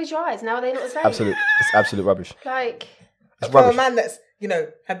 God, close your eyes. Now are they not the same? It's absolute rubbish. Like, It's For a rubbish. man that's,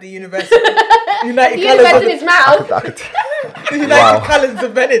 had the United the Colours universe of, in his mouth. I United Wow. Colours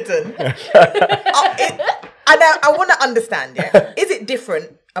of Benetton. I want to understand, Is it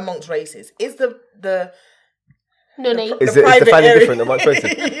different amongst races? Is the Nunny. Is The the private fanny area. different amongst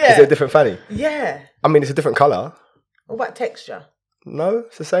races? Yeah. Is it a different fanny? Yeah. I mean, it's a different colour. What about texture? No,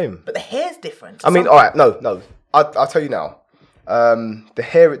 it's the same. But the hair's different. I mean, all right, no. I'll tell you now. The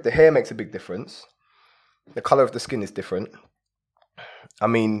hair makes a big difference. The colour of the skin is different. I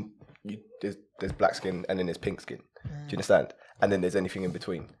mean, there's black skin and then there's pink skin. Do you understand? And then there's anything in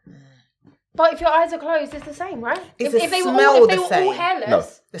between. But if your eyes are closed, it's the same, right? Is if the they were smell all, if the they were all same? hairless, No,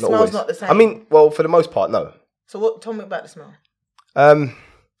 The not smell's always. not the same. I mean, well, for the most part, no. So tell me about the smell. I'm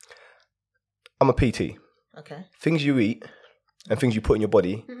a PT. Okay. Things you eat and things you put in your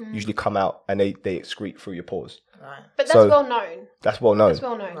body usually come out and they excrete through your pores. Right. but that's So- well known. That's well known. That's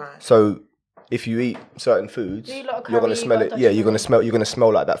well known. Right. So if you eat certain foods, Do you lot of you're gonna curry, smell you it. lot Yeah, of you're gonna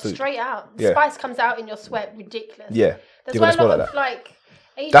smell like that food. Straight out. The Yeah. spice comes out in your sweat, ridiculous. Yeah, That's you're why gonna a smell lot like of that. like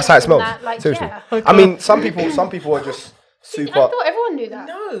Asians That's how it and smells. That, like, Seriously. yeah. I mean, some people are just I super. thought everyone knew that.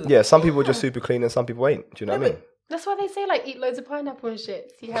 No. Yeah, some people are just super clean and some people ain't. Do you know what I mean? That's why they say like eat loads of pineapple and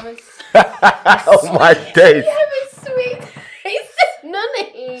shit. So you have a Oh my days! you have a sweet taste.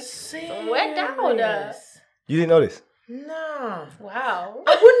 Nunny. Swear down. You didn't know this? Nah. Wow.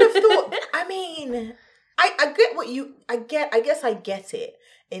 I wouldn't have thought. I mean, I get what you. I guess I get it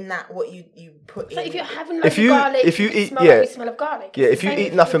in that what you put in. So if you're having loads If you- of garlic, if you you eat- smell yeah. like you smell of garlic. Yeah, It's if the you same eat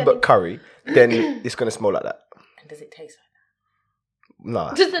as nothing with but any- curry, then it's gonna smell like that. Does it taste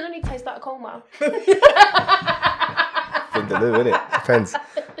Nah, Does it only taste like Colmar? vindaloo, innit? Depends.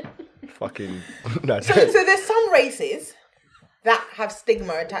 Fucking no. like? So there's some races that have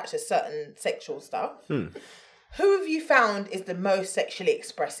stigma attached to certain sexual stuff. Who have you found is the most sexually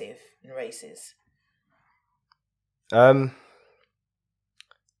expressive in races?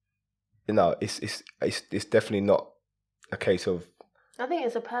 No, it's definitely not a case of I think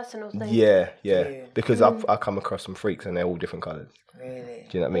it's a personal thing. yeah, Yeah. because I come across some freaks and they're all different colours. Really?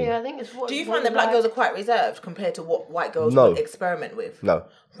 Do you know what I mean? Yeah, I think it's what. Do you what find that black like. girls are quite reserved compared to what white girls No. would experiment with? No,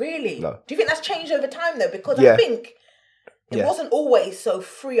 Really? No. Do you think that's changed over time though? Because Yeah. I think it Yeah. wasn't always so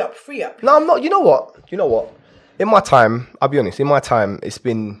free up. no, I'm not. You know what? In my time, I'll be honest. In my time, it's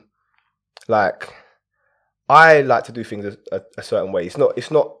been like I like to do things a certain way. It's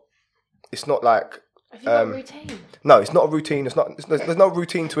not like Have you got a routine? no. It's not a routine. There's no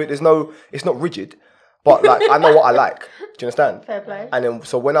routine to it. It's not rigid. But like I know what I like. Do you understand? Fair play. And then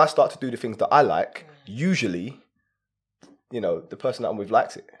so when I start to do the things that I like, usually, the person that I'm with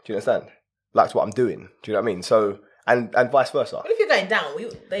likes it. Do you understand? Likes what I'm doing. Do you know what I mean? So and vice versa. But if you're going down,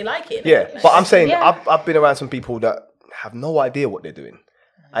 they like it. Yeah, but I'm saying Yeah. I've been around some people that have no idea what they're doing,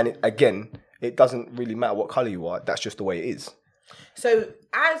 and it doesn't really matter what color you are. That's just the way it is. So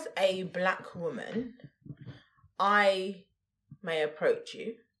as a black woman, I may approach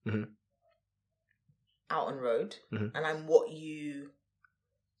you out on road, and I'm what you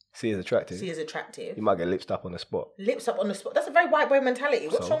See, as attractive. see as attractive. You might get lipped up on the spot. Lips up on the spot. That's a very white boy mentality.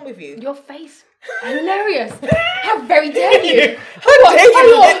 What's So? wrong with you? Your face, hilarious. How very dare you? How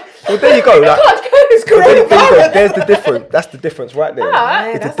dare you? Well, there you go. Like, It's well, there you go. coronavirus. There's the difference. That's the difference right there. But-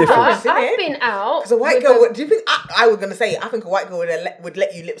 It's a That's the difference. difference. I've been out. Because a white with girl, do you think I was gonna say? I think a white girl would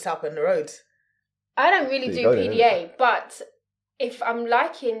let you lips up on the road. I don't really There do you go then, PDA, but if I'm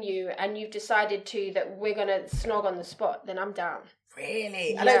liking you and you've decided that we're gonna snog on the spot, then I'm down.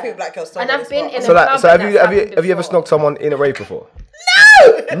 Really? I Yeah. don't think black girls. And I've been in So a club so and have that's you happened ever before. snogged someone in a rave before?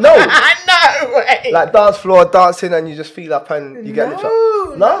 No, No. no way. Like dance floor dancing and you just feel up and you get lipped up.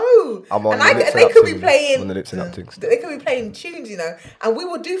 No. I'm on and the lips they and up could be things. playing. On the lips and up things. They could be playing tunes, and we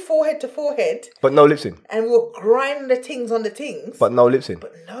would do forehead to forehead, But no lips in. and we'll grind the tings on the tings, But no lips in.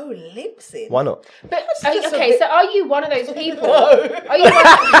 but no lips in. Why not? But just a okay, bit- so are you one of those people? No. Are you one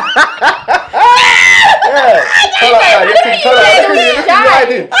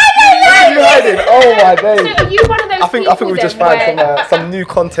You hiding? Oh my days! so are you one of those I think people we just then found where- some new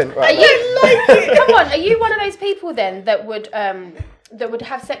content Are right now. you come on? Are you one of those people then that would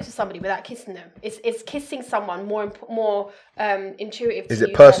have sex with somebody without kissing them? Is kissing someone more intuitive? Is to it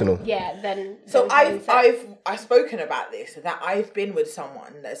you personal? Than So having sex? I've spoken about this, that I've been with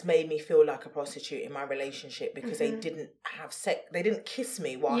someone that's made me feel like a prostitute in my relationship because they didn't have sex, they didn't kiss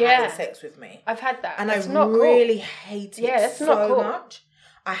me while Yeah. having sex with me. I've had that, And it's I not really cool. hate it Yeah, that's so not cool. much.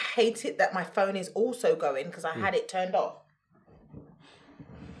 I hate it that my phone is also going because I had it turned off.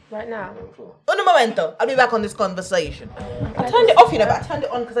 Right now. Un momento, I'll be back on this conversation. I turned it off, but I turned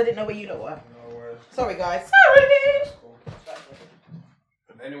it on because I didn't know where you lot were. Sorry, guys. Cool.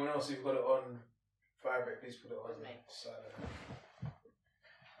 And anyone else who's got it on vibrate, please put it on silent.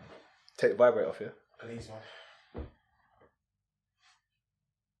 Take the vibrate off, yeah? Please, man.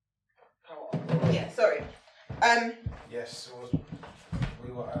 Yeah, sorry. Yes,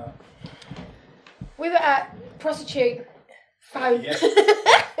 we were at... We were at prostitute. Phone. Yes.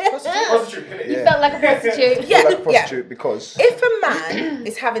 Prostitute. innit? You felt like a prostitute. Yeah, Like a prostitute because If a man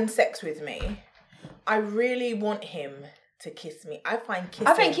is having sex with me, I really want him to kiss me. I find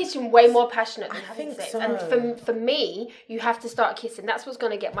kissing way more passionate than I having think sex. so. And for me, you have to start kissing. That's what's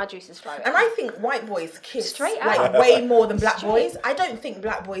going to get my juices flowing. And I think white boys kiss Straight like out. way more than black Straight. boys. I don't think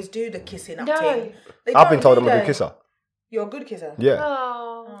black boys do the kissing up No. thing. They I've been don't told do I'm a good that. kisser. You're a good kisser. Yeah.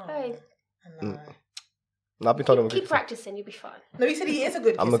 Oh, hey. No. And I've been told I'm a good Keep kisser. practicing, you'll be fine. No, he said he is a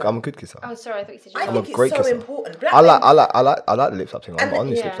good I'm kisser. a good kisser. Oh, sorry, I thought you said you I were. think a it's great so kisser. important. Black I men- like the lips up thing. I'm And- on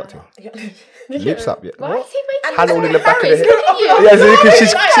this yeah. lips up thing. Yeah. Lips up, yeah. Why is he making And- Hand so all in the back of the embarrassed? head. Look at you. Yeah, so because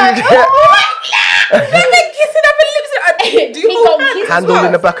she's Men kissing up and lips. Do you He hold gon' hands? kiss as hand all well?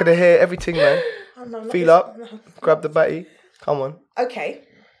 in the back of the hair, everything, man. Oh, no, not Feel this- up, no. grab the batty. Come on, Okay.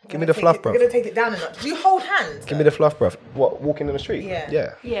 give me the fluff, We're bruv. gonna take it down a notch. Do you hold hands? Give me the fluff, bruv. What? Walking in the street? Yeah.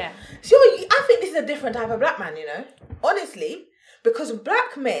 Yeah. Yeah. So I think this is a different type of black man, you know? Honestly, because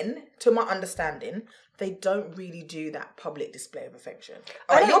black men, to my understanding, they don't really do that public display of affection.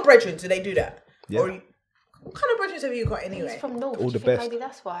 Alright, your brethren, do they do that? Yeah. What kind of brethren have you got anyway? He's from North. All Do you the think best. maybe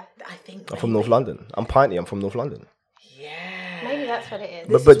that's why? I think I'm from North London. I'm Piney. I'm from North London. Yeah. Maybe that's what it is.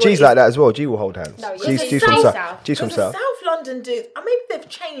 This But is what G's it like that as well. G will hold hands. No, G's, it's G's from South. South. G's from Because the South. South London dudes, maybe they've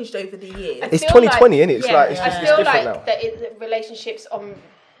changed over the years. It's feel 2020, like- innit? It's yeah, like it's I just it's feel different like now. that relationships on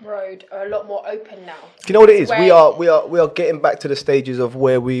road are a lot more open now. Do you know what it is? We Where- are getting back to the stages of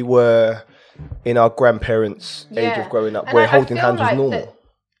where we were in our grandparents' age of growing up, And where I holding feel hands was like normal. that-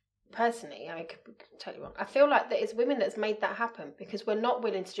 personally, I could be totally wrong. I feel like that it's women that's made that happen because we're not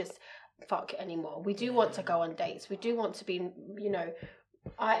willing to just fuck anymore. We do want to go on dates. We do want to be, you know,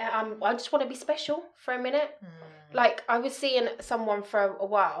 I just want to be special for a minute. Like I was seeing someone for a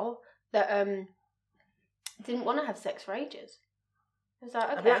while that didn't want to have sex for ages. I was like,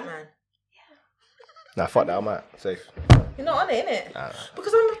 A okay. black man. Nah, fuck that. I'm out. Safe. You're not on it, innit? Nah.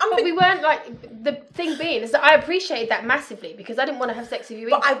 Because I'm But we weren't like the thing being is that I appreciated that massively because I didn't want to have sex with you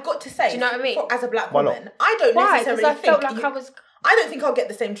either. But I've got to say, Do you know what I mean? as a black Why not? woman, I don't Why? Because necessarily I think felt like you- I was. I don't think I'll get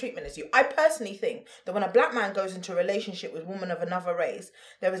the same treatment as you. I personally think that when a black man goes into a relationship with a woman of another race,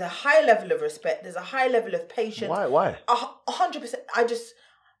 there is a high level of respect. There's a high level of patience. Why? 100%.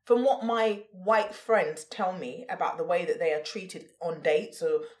 From what my white friends tell me about the way that they are treated on dates,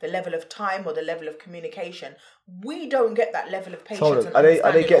 or the level of time, or the level of communication, we don't get that level of patience. Hold on. and Are they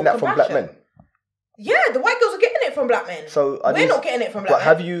understanding getting or that from black compassion. men? Yeah, the white girls are getting it from black men. So are we're these- not getting it from But black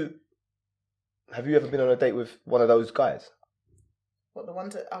men. have you ever been on a date with one of those guys? What, the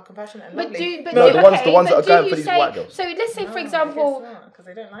ones that are compassionate and But lovely? but No, the ones okay, that but are do going you for these say- white girls. So let's say, for No, example, because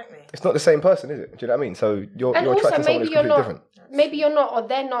they don't like me. It's not the same person, is it? Do you know what I mean? So you're and attracting also someone maybe who's you're completely not, different. maybe you're not, or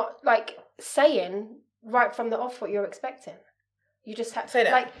they're not like saying right from the off what you're expecting. You just have Say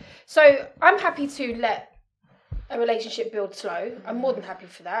that. like. So I'm happy to let a relationship build slow. I'm more than happy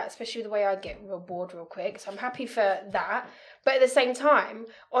for that, especially the way I get real bored real quick. So I'm happy for that. But at the same time,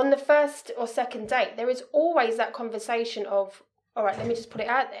 on the first or second date, there is always that conversation of, all right, let me just put it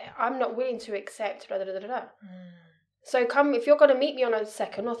out there. I'm not willing to accept blah, blah, blah, blah. So if you're going to meet me on a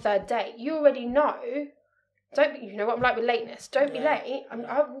second or third date, you already know. Don't be, you know what I'm like with lateness. Don't be late. I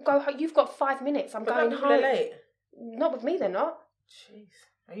will go. You've got 5 minutes. I'm But going people home. are late. Not with me. They're not. Jeez.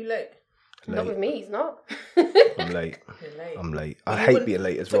 Are you late? Not with me. He's not. I'm late. You're late. I'm late. But I you hate wouldn't- being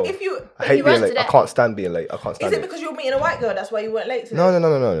late as So well. if you... I hate you being weren't late. I today. can't stand being late. I can't Is stand it it. because you're meeting a white girl, that's why you weren't late today?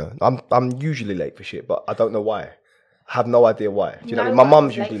 No. I'm usually late for shit, but I don't know why. I have no idea why. Do you know what I mean? No My mum's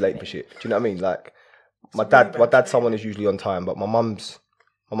one's late usually for late me. for shit. Do you know what I mean? Like my really dad, bad. someone is usually on time, but my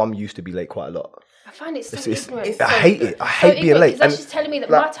mum used to be late quite a lot. I find it so It's- ignorant. it's I so hate good. it. I So hate being ignorant, late. because that's And just telling me that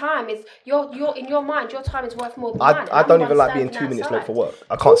like, my time is you're in your mind. Your time is worth more than mine. and I I'm don't the even one like being 2 standing minutes late outside. for work.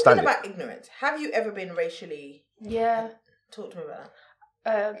 I can't Talking stand it. about ignorance, have you ever been racially... Yeah. Talk to me about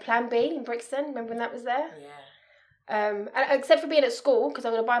that. Plan B in Brixton. Remember when that was there? Yeah. And except for being at school, because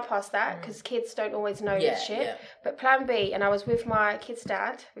I'm going to bypass that, because kids don't always know this shit. Yeah. But Plan B, and I was with my kid's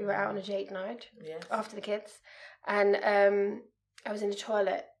dad. We were out on a date night Yes. after the kids, and I was in the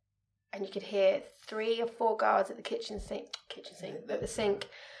toilet, and you could hear 3 or 4 girls at the at the sink,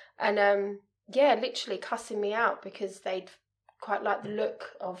 and literally cussing me out because they'd quite liked the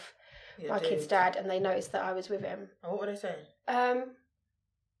look of Yeah, my dude. kid's dad, and they noticed that I was with him. And what were they saying?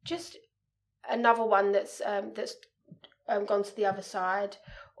 Just another one that's gone to the other side,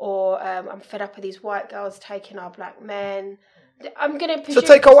 or I'm fed up with these white girls taking our black men. I'm gonna presume.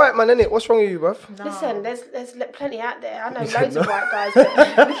 So take a white man, innit? What's wrong with you, bruv? Listen, there's plenty out there. I know loads of white guys.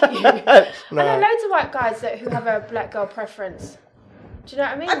 I know loads of white guys who have a black girl preference. Do you know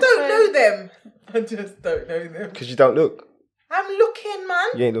what I mean? I don't know them. I just don't know them. Because you don't look. I'm looking, man.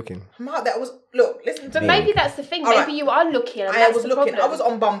 You ain't looking. I'm out there. Listen to But me. maybe that's the thing. All Maybe right. you are looking. And I that's was the looking. problem. I was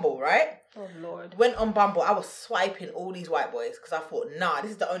on Bumble, right? Oh Lord. Went on Bumble. I was swiping all these white boys because I thought, nah,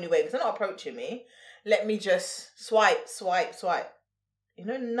 this is the only way. Because they're not approaching me. Let me just swipe. You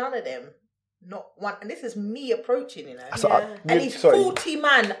know, none of them. Not one. And this is me approaching, you know. So At least 40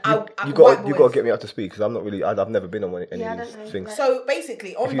 man. You got to get me up to speed because I'm not really. I've never been on any Yeah, I of these don't know. things. So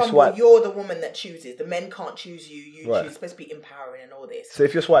basically, on If you Bumble, swipe- you're the woman that chooses. The men can't choose you. You Right. choose. It's supposed to be empowering and all this. So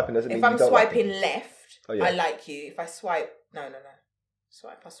if you're swiping, doesn't mean If you I'm don't like swiping them. left, Oh, yeah. I like you. If I swipe, no.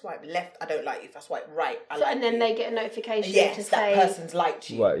 If I swipe left, I don't like you. If I swipe right, I So, like and then you. they get a notification to Yes, that say. person's liked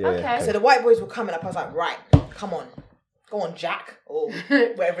you. Right, yeah, Okay. yeah. So the white boys were coming up. I was like, right, come on. Go on, Jack, or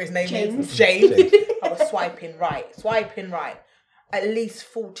whatever his name is. James. I was swiping right. At least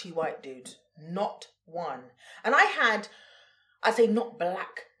 40 white dudes. Not one. And I'd say not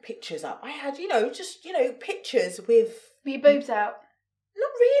black pictures up. I had, just pictures with... Your boobs out.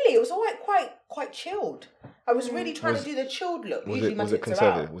 Not really. It was all quite chilled. I was really trying to do the chilled look. Usually my Was it tits are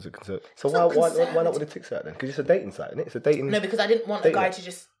conservative? out. Was it conservative? So It's not why conservative. not with the tits out then? Because it's a dating site, isn't it? It's a dating. No, because I didn't want a Dating guy app. to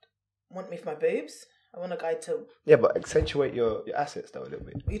just want me for my boobs. I want a guy to... Yeah, but accentuate your assets though a little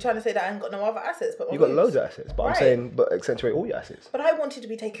bit. You're trying to say that I ain't got no other assets, but my You got boobs. loads of assets, but I'm Right. saying, but accentuate all your assets. But I wanted to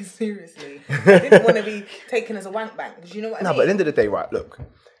be taken seriously. I didn't want to be taken as a wank bank. Because you know what I No, mean? but at the end of the day, right? Look,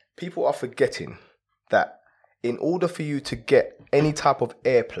 people are forgetting that in order for you to get any type of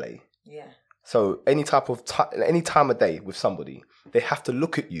airplay, Yeah. so any type of any time of day with somebody, they have to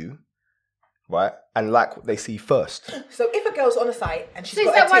look at you, right, and like what they see first. So if a girl's on a site and she's So is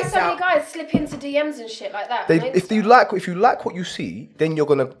got that her why tits so many out... guys slip into DMs and shit like that? If you like what you see, then you're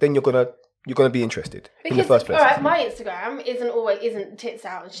gonna be interested in the first place. Alright, my Instagram isn't tits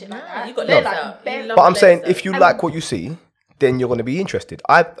out and shit like that. you got They're legs like out. bare- You love But I'm legs saying out. if you like what you see, then you're gonna be interested.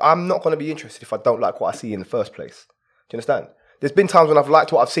 I'm not gonna be interested if I don't like what I see in the first place. Do you understand? There's been times when I've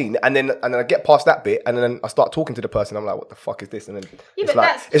liked what I've seen, and then I get past that bit, and then I start talking to the person. I'm like, "What the fuck is this?" And then Yeah, it's but like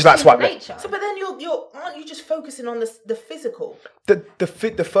that's it's like swipe left. nature. So, but then aren't you just focusing on the physical?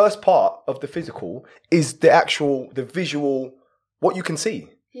 The first part of the physical is the visual, what you can see.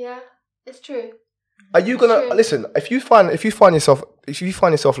 Yeah, it's true. Are you gonna True. listen? If you find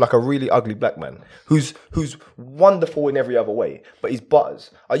yourself like a really ugly black man who's wonderful in every other way, but he's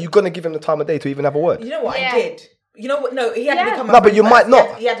butters, are you gonna give him the time of day to even have a word? You know what Yeah. I did? You know what? No, he had to Yeah. become my No, friend but you first. might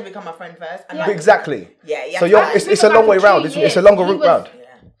not. He had to become my friend first. And Yeah. like, Exactly. Yeah, yeah. So It's it's been a long like way a round. 2 It's a years. longer He route was- round.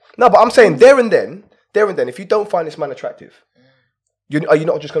 Yeah. No, but I'm saying there and then, if you don't find this man attractive, are you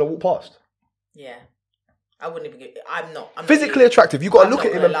not just gonna walk past? Yeah. I wouldn't even. I'm not Physically attractive, you got to I'm look not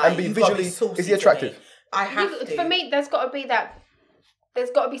at him gonna lie. and be You've gotta be visually. saucy Is he to attractive? me. I have to. For me, there's got to be that.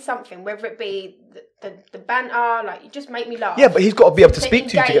 There's got to be something, whether it be the banter, like you just make me laugh. Yeah, but he's got to be able to To speak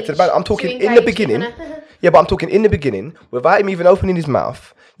to you to get to the engage, banner. I'm to talking in the engage beginning. in a- Yeah, but I'm talking in the beginning without him even opening his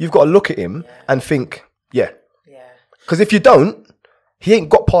mouth. You've got to look at him and think, yeah. Yeah. Because if you don't, he ain't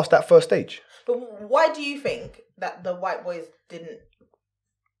got past that first stage. But why do you think that the white boys didn't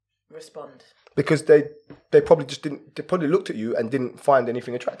respond? Because they probably just didn't. They probably looked at you and didn't find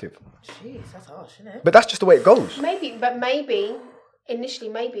anything attractive. Jeez, that's harsh, isn't it? But that's just the way it goes. maybe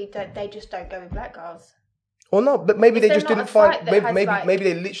initially that they just don't go with black girls. Or no, but maybe Is they there just not didn't a find. site that Maybe has, maybe, like- maybe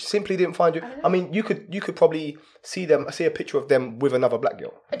they literally simply didn't find you. I mean, you could probably see a picture of them with another black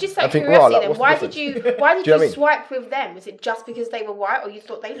girl. Just I out of think, curiosity, right, then what's the why difference? did you Do you know what I mean? swipe with them? Was it just because they were white, or you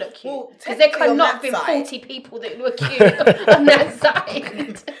thought they looked cute? Well, Because there technically on cannot that have been side- 40 people that were cute on that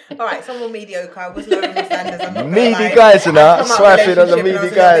side. All right, some were mediocre. I was lowering the standards. I'm not gonna Meaty lie. guys and that, I've come out of swiping on the relationship and I meaty was a little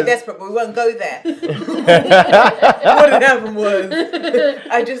bit guys. desperate, but we won't go there. What happened was,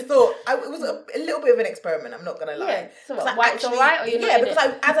 I just thought it was a little bit of an experiment. I'm not gonna lie. Yeah, so what, Because I white's alright, or you're not yeah, in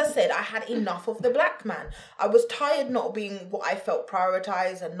because as I said, I had enough of the black man. I was tired not being what I felt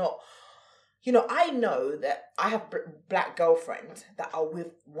prioritized and not. You know, I know that I have black girlfriends that are with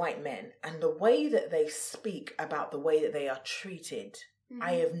white men, and the way that they speak about the way that they are treated,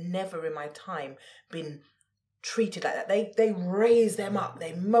 I have never in my time been treated like that. They raise them up,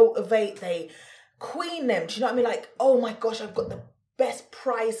 they motivate, they queen them. Do you know what I mean? Like, oh my gosh, I've got the best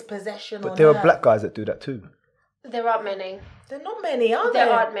prized possession But on there earth. are black guys that do that too. There aren't many. There are not many, are There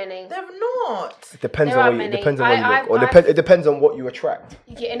there? aren't many. They're not. It depends There on are what you, many. depends on what you I- look, or I- it depends on what you attract.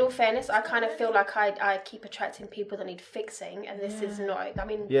 Yeah, in all fairness, I kind of feel like I keep attracting people that need fixing, and this is not. I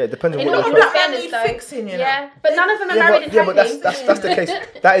mean, Yeah, it depends on in what all you Black attract. man fairness, need though, fixing, you know. yeah, but none of them are Yeah, married and but happy. that's the case.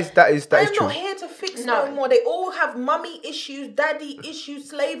 That is I'm true. not here to fix No. no more. They all have mummy issues, daddy issues,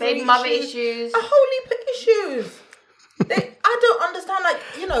 slavery Baby issues, mother issues. a whole heap of issues. I don't understand. Like,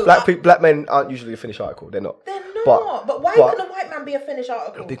 you know, Black men aren't usually a finished article. They're not. they're not. But why but- can a white man be a finished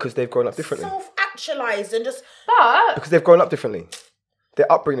article? Because they've grown up differently. Self-actualized and just. But Because they've grown up differently.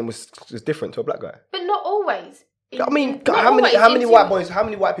 Their upbringing was different to a black guy. not always. I mean, Not how many always. how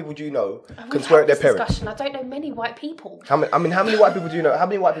many white people do you know We've can swear at had their this parents? discussion. I don't know many white people. How many white people do you know? How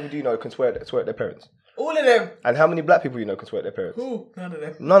many white people do you know can swear at their parents? All of them. And how many black people you know can swear at their parents? Ooh, none of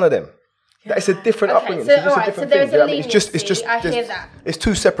them. None of them. It's a different Okay, upbringing. so, It's just alright, a different so there thing. is Do you a know what I mean? leniency. I hear that. It's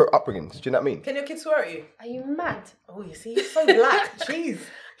two separate upbringings. Do you know what I mean? Can your kids swear at you? Are you mad? Oh, you see, you're so black. Jeez.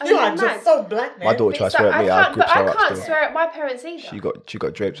 Are You you are mad? just so black now. My daughter tries to So swear at me. I can't, grip but her I up can't still. swear at my parents either. She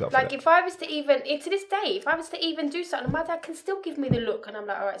got drapes up. Like for that. if I was to even, to this day, if I was to even do something, my dad can still give me the look, and I'm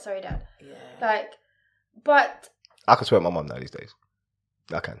like, all right, sorry, dad. Yeah. Like, but I can swear at my mum now these days.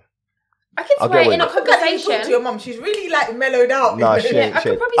 I can. I can I'll swear get away in a with I forgot you talk to your conversation. mum. She's really like mellowed out. Nah, she Yeah, ain't. I She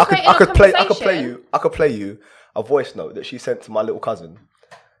could ain't. probably swear in a conversation. I could play you a voice note that she sent to my little cousin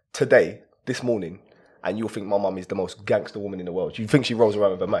today, this morning, and you'll think my mum is the most gangster woman in the world. You think she rolls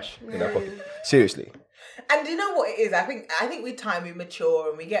around with a mash in her pocket? Seriously. And you know what it is? I think with time we mature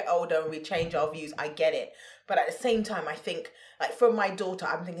and we get older and we change our views. I get it. But at the same time, I think, like, for my daughter,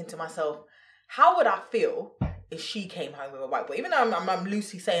 I'm thinking to myself, how would I feel if she came home with a white boy? Even though I'm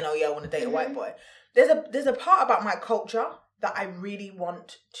loosely saying, oh yeah, I want to date a white boy. There's a part about my culture that I really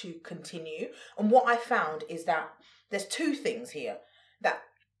want to continue. And what I found is that there's two things here. That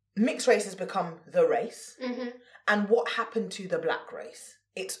mixed race has become the race. Mm-hmm. And what happened to the black race.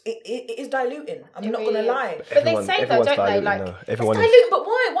 It is diluting. I'm It not really going to lie. But they say though, everyone's don't they? diluting Like, now. Everyone It's is. diluting, but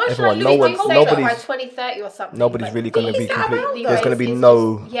why? Why should I Everyone, lose no my one- they culture? say that by nobody's- 2030 or something. Nobody's but really going to Is be that complete. about, though? There's going to be It's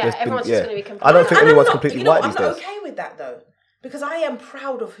no. just- yeah, there's been- everyone's just gonna be complete. I don't think And anyone's I'm not, completely you know, white I'm these not days. okay with that though, because I am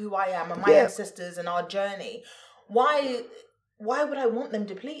proud of who I am and my Yeah. ancestors and our journey. Why would I want them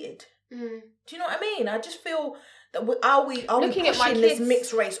depleted? Mm. Do you know what I mean? I just feel that are we Looking at my pushing this kids-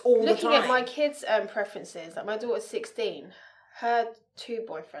 mixed race all the Looking time? at my kids' preferences, like my daughter's 16, her two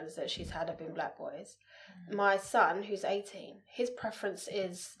boyfriends that she's had have been black boys. My son, who's 18, his preference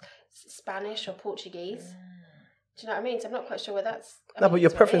is Spanish or Portuguese. Do you know what I mean? So I'm not quite sure where that's. No, but your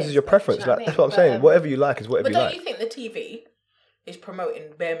preference is your but preference. do you know Like, that's what I'm saying. Whatever you like is whatever But you don't like. you think the TV is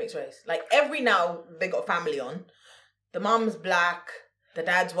promoting bare mixed race? Like every now they got family on, the mum's black, the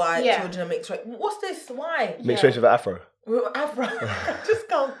dad's white, Yeah. children are mixed race. What's this? Why? Mixed Yeah. race with an afro. With Afro, I just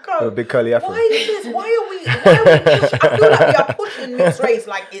can't go. With a big curly afro. Why is this? Why are we pushing? I feel like we are pushing mixed race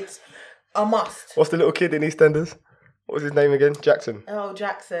like it's a must. What's the little kid in EastEnders? What was his name again? Jackson. Oh,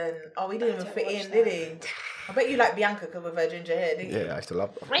 Jackson. Oh, he didn't even don't fit watch in, that. did he? I bet you like Bianca with her ginger hair, didn't you? Yeah, I used to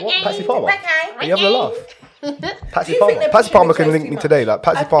love. What? Patsy Palmer. Okay. Are you having a laugh? Do Patsy you think Palmer. they're Patsy pushing Palmer mixed can race link too me much? today. Like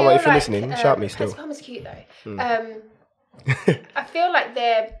Patsy I Palmer, feel if you're like, listening, shout me still. Patsy Palmer's cute though. I feel like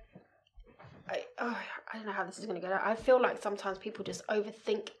they're. I don't know how this is going to go. I feel like sometimes people just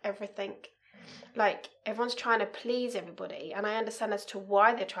overthink everything. Like everyone's trying to please everybody, and I understand as to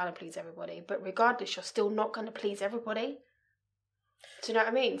why they're trying to please everybody. But regardless, you're still not going to please everybody. Do you know what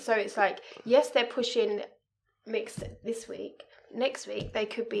I mean? So it's like, yes, they're pushing mixed this week. Next week, they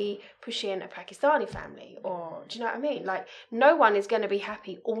could be pushing a Pakistani family, or do you know what I mean? Like, no one is going to be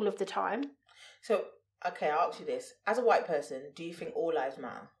happy all of the time. So, okay, I'll ask you this. As a white person, do you think all lives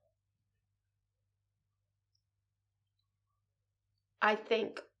matter? I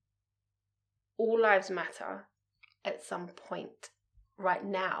think all lives matter at some point. Right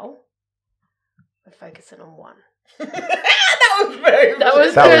now, we're focusing on one. That was very That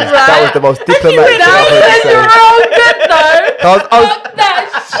was That good, was right? that was the most diplomatic thing I've heard you say. real good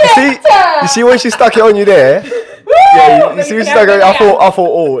though. You see when she stuck it on you there? Yeah, you see when she stuck it on you, I thought,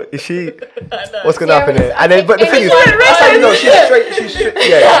 oh, is she? What's gonna happen here? And then, but the thing is, that's how you know she's straight.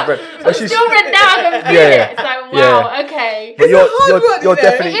 Yeah, but she's Still written down. I can feel Yeah, it. It's like, wow, okay. But hard one, you're isn't it?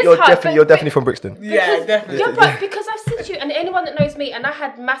 definitely It is hard, but- you're definitely from Brixton. Yeah, definitely. Yeah, but because I've said to you, and anyone that knows me, and I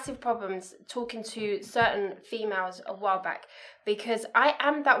had massive problems talking to certain females a while back, because I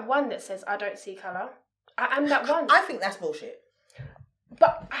am that one that says I don't see colour. I am that one. I think that's bullshit.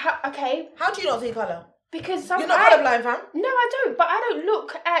 But okay, How do you not see colour? because You're not colourblind, fam. No, I don't. But I don't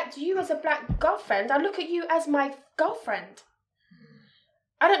look at you as a black girlfriend. I look at you as my girlfriend.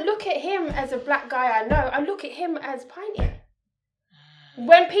 I don't look at him as a black guy I know. I look at him as Piney.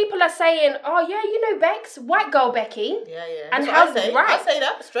 When people are saying, "Oh yeah, you know Bex, white girl Becky," Yeah. And That's what how's I say. right? I say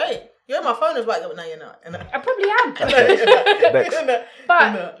that straight. You're in my phone as white girl. No, you're not. I probably am. Bex.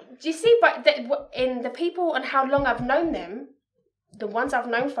 But do you see? But in the people and how long I've known them, the ones I've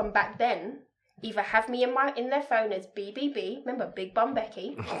known from back then, either have me in their phone as BBB, remember Big Bum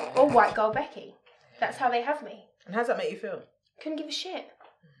Becky, or White Girl Becky. That's how they have me. And how does that make you feel? Couldn't give a shit.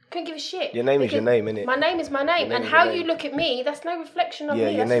 Couldn't give a shit. Your name is your name, innit? My name is my name, Your name and is how your you name. look at me, that's no reflection of Yeah,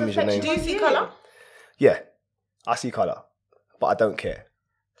 me. your That's name a is your reflection name. Do you of see colour? Yeah, I see colour, but I don't care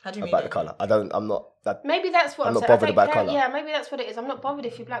How do you mean? about the colour. I'm not. Maybe that's what I'm I'm not saying. bothered I don't about care. colour. Yeah, maybe that's what it is. I'm not bothered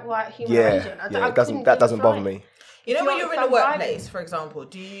if you're black, white, human, Yeah, or Asian. that doesn't bother me. You know, If when you're you're in a from workplace, for example,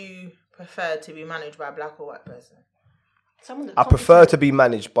 do you prefer to be managed by a black or white person? I prefer to be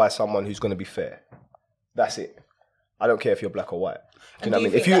managed by someone who's going to be fair. That's it. I don't care if you're black or white. Do you know what I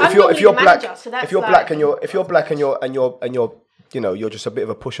mean? think If that- you're I'm if you're normally the black, manager, so that's if you're like- black and you're you know, you're just a bit of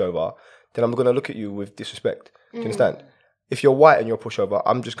a pushover, then I'm going to look at you with disrespect. Do you understand? If you're white and you're a pushover,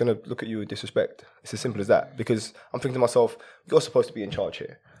 I'm just going to look at you with disrespect. It's as simple as that. Because I'm thinking to myself, you're supposed to be in charge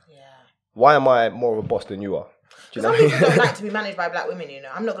here. Yeah. Why am I more of a boss than you are? Do you know Some what I mean? people don't like to be managed by black women, you know.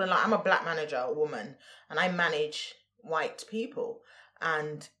 I'm not going to lie. I'm a black manager, a woman, and I manage white people.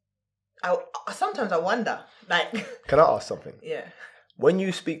 And I sometimes I wonder, like, Can I ask something? yeah. When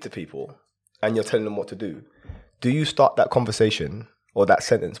you speak to people and you're telling them what to do you start that conversation or that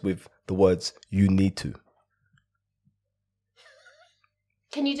sentence with the words "you need to"?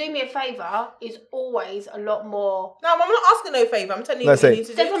 Can you do me a favour? Is always a lot more. No, I'm not asking no favour. I'm telling you No, what say- you need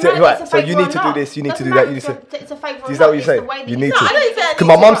to do. Doesn't So, matter right, if it's a so you favour need or to do not. this, you need to Doesn't do that, matter you if need to- it's a favour or Is not. that what you're It's saying? the way that You need you to. do I it. don't say I Because need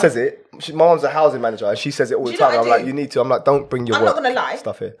my to, mum but- says it. My mum's a housing manager and she says it all the Do you know time. what I'm I like, do? you need to. I'm like, don't bring your I'm work not going to lie.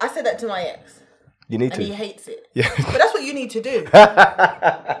 stuff here. I said that to my ex, You need and he to. hates it. Yeah. But that's what you need to do.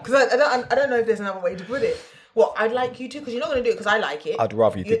 Because I don't know if there's another way to put it. What, I'd like you to, because you're not going to do it because I like it. I'd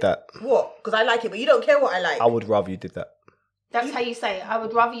rather you did that. What? Because I like it, but you don't care what I like. I would rather you did that. That's how you say it. I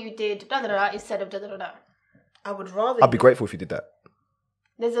would rather you did da da da instead of da da da da. I would rather. I'd be grateful if you did that.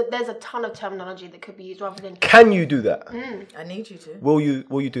 There's a ton of terminology that could be used rather than. Can you do that? I need you to. Will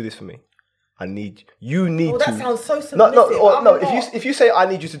you do this for me? I need you need Oh, to. that sounds so submissive. No. I'm not. If you say I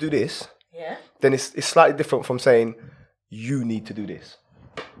need you to do this, Yeah. then it's slightly different from saying you need to do this.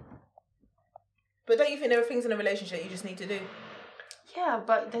 But don't you think there are things in a relationship you just need to do? Yeah,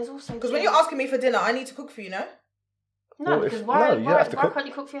 but there's also. Because when you're asking me for dinner, I need to cook for you, no? No, Well, because if- why? no, you why, have to why cook. can't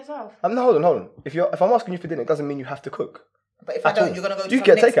you cook for yourself? No, hold on. If I'm asking you for dinner, it doesn't mean you have to cook. But if I At don't, all. you're gonna go to You some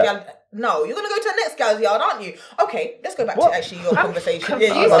get next takeout. gal. No, you're gonna go to the next gal's yard, aren't you? Okay, let's go back What? to actually your conversation.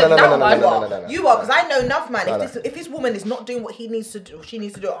 confused you with said that that one. one. No. You are, because I know enough, man. No, If this woman is not doing what he needs to do, or she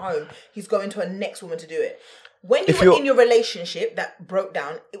needs to do at home, he's going to a next woman to do it. When you If were you're- in your relationship that broke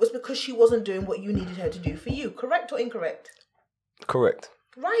down, it was because she wasn't doing what you needed her to do for you. Correct or incorrect? Correct.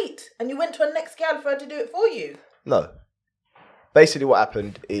 Right. And you went to a next gal for her to do it for you. No. Basically, what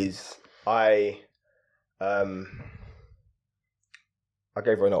happened is I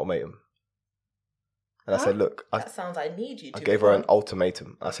gave her an ultimatum, and I said, "Look, That sounds. I need you to. I gave her Go an on.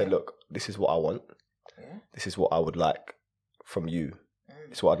 ultimatum. I said, look, this is what I want. Yeah. This is what I would like from you.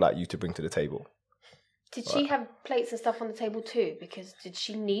 It's what I'd like you to bring to the table." Did she have plates and stuff on the table too? Because did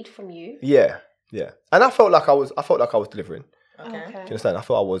she need from you? Yeah. And I felt like I was delivering. Okay. Do you understand? I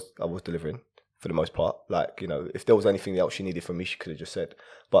thought I was delivering for the most part. Like, you know, if there was anything else she needed from me, she could have just said.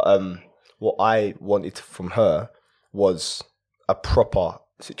 But what I wanted from her was a proper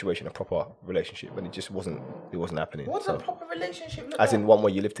situation, a proper relationship, and it just wasn't happening. What's So, a proper relationship look as like? in one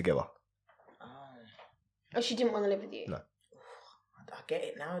where you live together. Oh, she didn't want to live with you. No. I get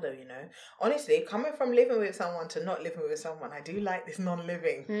it now, though. You know, honestly, coming from living with someone to not living with someone, I do like this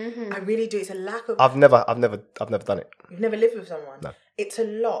non-living. Mm-hmm. I really do. It's a lack of. I've never done it. You've never lived with someone. No. It's a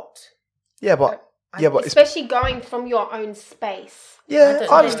lot. Yeah, but it's, Especially going from your own space. yeah,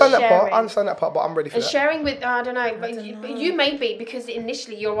 I understand that part. sharing. I understand that part, but I'm ready for And that. sharing with, I don't know, but don't know. you may be, because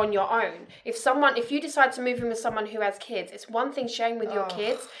initially you're on your own. If you decide to move in with someone who has kids, it's one thing sharing with your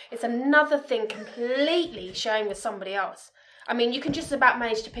kids, it's another thing completely sharing with somebody else. I mean, you can just about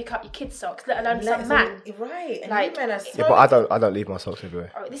manage to pick up your kids' socks, let alone some man. Right. And Like- you men are so. Yeah, but I don't leave my socks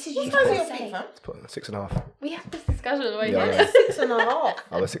everywhere. Oh, this is What you size are to your say. feet, fam? Put on 6.5. We have this discussion right Yeah, now. yeah. 6.5.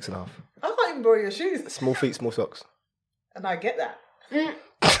 I'm a 6.5. I can't even borrow your shoes, Small feet, small socks. and I get that. Yeah,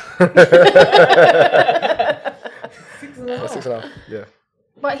 6.5. Yeah.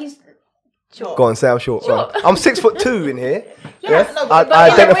 But he's short. Go on, say I'm short. Go on. I'm 6'2" in here. Yes, no, I but I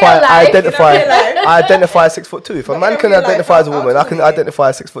in identify. real I life- identify. in real life- I identify as 6'2". If a man in can real life, identify as a how woman, I can tall are you? identify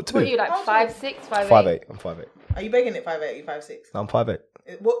as What are you 6'2". like? 5'6", 5'8"? 5'8". I'm 5'8". Are you begging it 5'8", 5'6"? I'm 5'8".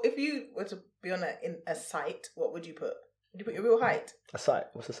 What if you were to be on a site? What would you put? Did you put your real height? A site?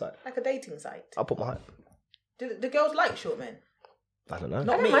 What's a site? Like a dating site. I'll put my height. Do the girls like short men? I don't know.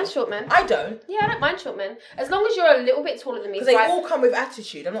 Not I me. don't mind short men. I don't. Yeah, I don't mind short men. As long as you're a little bit taller than me. Because they like, all come with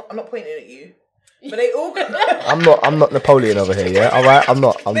attitude. I'm not pointing at you. But they all come, I'm not Napoleon over here, yeah? Alright, I'm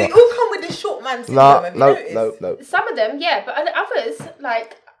not. they all come with this short man syndrome. Have you noticed? No. some of them, yeah, but others,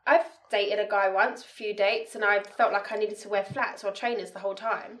 like, I've dated a guy once, a few dates, and I felt like I needed to wear flats or trainers the whole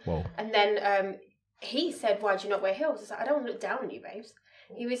time. Whoa. And then he said, why do you not wear heels? I was like, I don't want to look down on you, babes.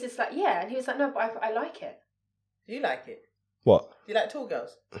 He was just like, yeah. And he was like, no, but I like it. Do you like it? What? Do you like tall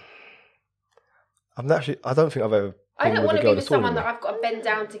girls? I don't think I've ever. I don't want to be girl with that's taller someone than that me. I've got to bend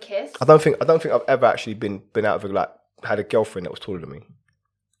down to kiss. I don't think I've ever actually been out with had a girlfriend that was taller than me.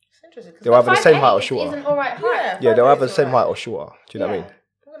 It's interesting. 'Cause They were either the same height or 5'8" shorter. Isn't all right height. Yeah, they were either the 5'8" same is height alright. or shorter. Do you know what I mean?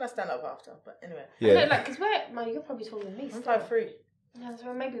 I'm gonna stand up after, but anyway. Yeah. No, like, because you're probably taller than me. I'm still. 5'3". Yeah,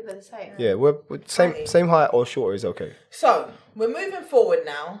 so maybe we're the same. Yeah, we're same height or shorter is okay. So we're moving forward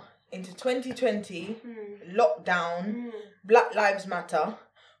now into 2020, Hmm. lockdown, Black Lives Matter.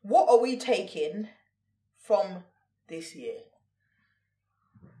 What are we taking from this year?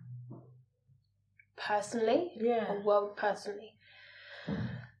 Personally? Yeah. Well, personally.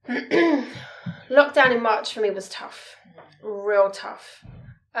 Lockdown in March for me was tough. Real tough.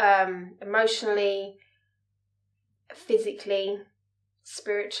 Emotionally, physically,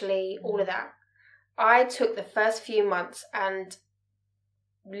 spiritually, all of that. I took the first few months and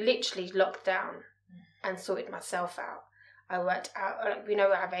literally locked down and sorted myself out. I worked out, I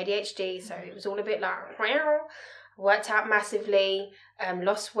have ADHD, so it was all a bit like, worked out massively,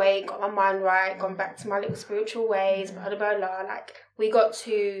 lost weight, got my mind right, gone back to my little spiritual ways, blah, blah, blah, blah. Like, we got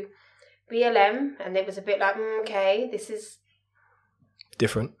to BLM, and it was a bit like, okay, this is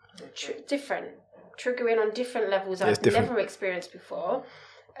Different. different. Triggering on different levels Yeah, it's I've different. never experienced before.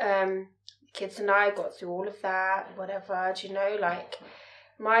 Kids and I got through all of that, whatever, do you know, like,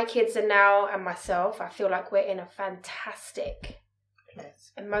 my kids are now, and myself, I feel like we're in a fantastic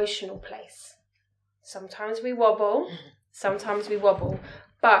emotional place. Sometimes we wobble,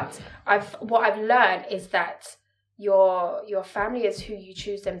 but what I've learned is that your family is who you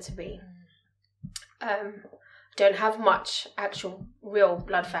choose them to be. Don't have much actual real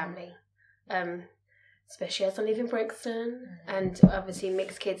blood family, especially as I live in Brixton and obviously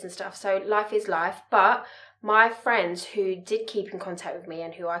mixed kids and stuff. So life is life, but my friends who did keep in contact with me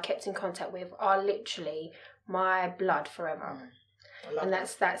and who I kept in contact with are literally my blood forever. And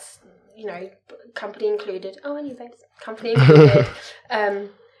that's company included. Oh, I knew babes. Company included.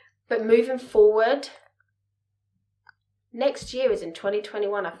 But moving forward, next year is in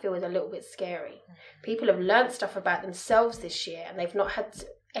 2021. I feel is a little bit scary. People have learned stuff about themselves this year, and they've not had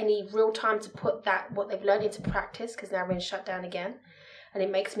any real time to put what they've learned into practice because now we're in shutdown again. And it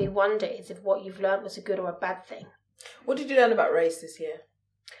makes me wonder is if what you've learned was a good or a bad thing. What did you learn about race this year?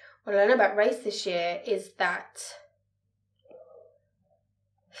 What I learned about race this year is that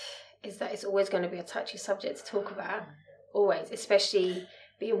it's always going to be a touchy subject to talk about. Always, especially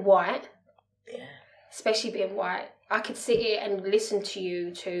being white. Yeah. Especially being white. I could sit here and listen to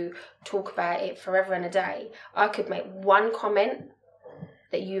you to talk about it forever and a day. I could make one comment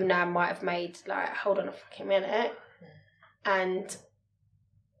that you now might have made, like, hold on a fucking minute. And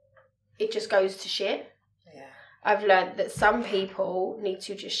it just goes to shit. Yeah. I've learned that some people need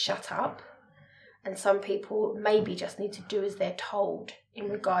to just shut up, and some people maybe just need to do as they're told in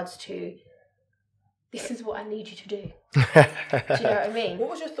regards to, this is what I need you to do. Do you know what I mean? What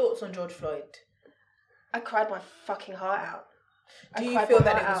was your thoughts on George Floyd? I cried my fucking heart out. Do you feel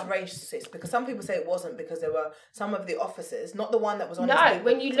that it was racist? Because some people say it wasn't because there were some of the officers, not the one that was on his No, paper.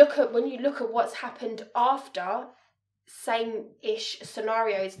 when you look at what's happened after, same-ish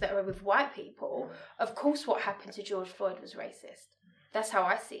scenarios that are with white people, of course what happened to George Floyd was racist. That's how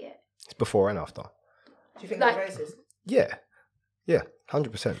I see it. It's before and after. Do you think like- it was racist? Yeah,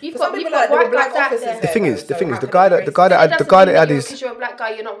 100%. You've Some got people like there were white black guys out officers there. there. The thing is, though, the how guy can that it be the guy racist? that the guy that had his because you're a black guy,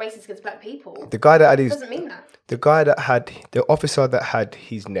 you're not racist against black people. the guy that had It his doesn't mean that. the guy that had the officer that had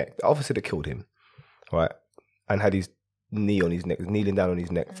his neck, the officer that killed him, right, and had his knee on his neck, was kneeling down on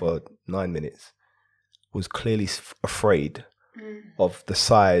his neck for 9 minutes, was clearly afraid of the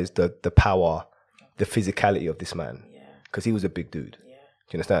size, the power, the physicality of this man, because he was a big dude. Yeah.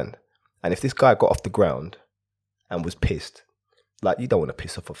 Do you understand? And if this guy got off the ground and was pissed, like, you don't want to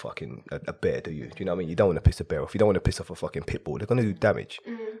piss off a bear, do you? Do you know what I mean? You don't want to piss a bear off. You don't want to piss off a fucking pit bull. They're going to do damage.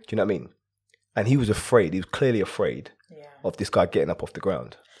 Do you know what I mean? And he was afraid. He was clearly afraid of this guy getting up off the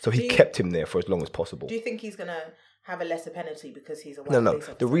ground. So he kept him there for as long as possible. Do you think he's going to have a lesser penalty because he's a white No. police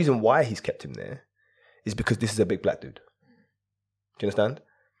officer? The reason why he's kept him there is because this is a big black dude. Do you understand?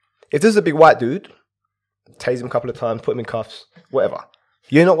 If this is a big white dude, tase him a couple of times, put him in cuffs, whatever.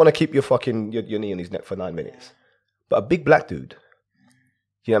 You're not going to keep your fucking your knee on his neck for 9 minutes. But a big black dude,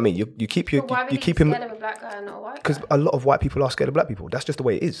 you know what I mean? You keep your But why would you you keep be him scared of a black guy and not a white guy? because a lot of white people are scared of black people. That's just the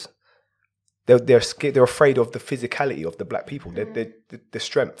way it is. They're scared. They're afraid of the physicality of the black people. The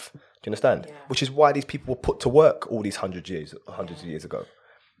strength. Do you understand? Yeah. Which is why these people were put to work all these hundreds of years ago.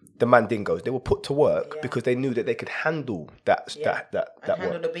 The Mandingos, they were put to work because they knew that they could handle that handle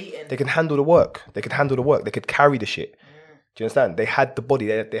work. the beating. They can handle the work. They could carry the shit. Do you understand? They had the body.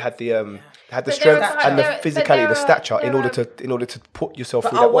 They had the But there strength are- and the there- but physicality, there the are- stature there in order to put yourself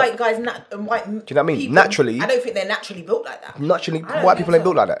But through are that work. white guys white? Do you know what I mean? people, Naturally- I don't think they're naturally built like that. Naturally, I don't white think people ain't so.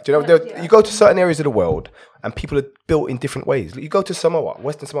 built like that. Do you know? You go to certain areas of the world, and people are built in different ways. You go to Samoa,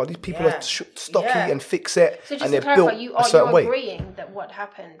 Western Samoa. These people Yeah. are stocky Yeah. and thick set, So just and to they're built clarify, you a certain are way. agreeing that what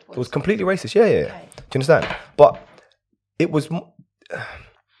happened It was completely racist. Yeah. Okay. Do you understand? But it was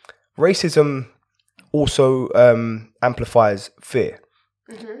racism also amplifies fear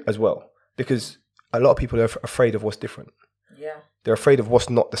as well, because a lot of people are afraid of what's different. Yeah, They're afraid of what's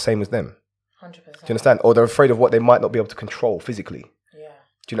not the same as them. 100%. Do you understand? Or they're afraid of what they might not be able to control physically. Yeah,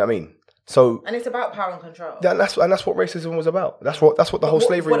 Do you know what I mean? So and it's about power and control. that's what racism was about. That's what the whole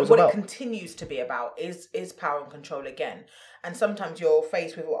slavery was what about. it continues to be about is power and control again. And sometimes you're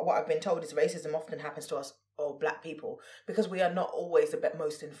faced with what I've been told is racism often happens to us or black people because we are not always the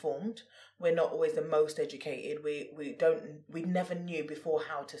most informed. We're not always the most educated. We never knew before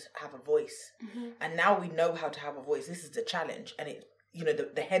how to have a voice, and now we know how to have a voice. This is the challenge, and it. You know,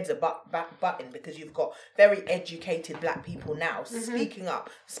 the heads are button because you've got very educated black people now speaking up,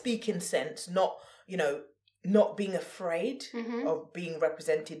 speaking sense, not being afraid of being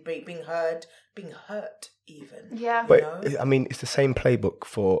represented, being heard, being hurt even. Yeah. But you know? I mean, it's the same playbook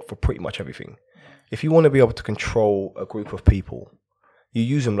for pretty much everything. If you want to be able to control a group of people, you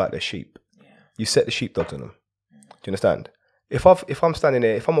use them like they're sheep. Yeah. You set the sheepdogs on them. Do you understand? If I'm standing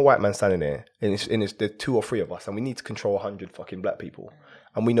there, if I'm a white man standing there, and it's the 2 or 3 of us, and we need to control 100 fucking black people,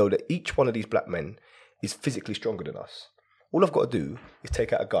 and we know that each one of these black men is physically stronger than us, all I've got to do is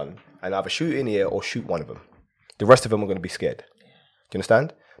take out a gun and either shoot in the air or shoot one of them. The rest of them are going to be scared. Do you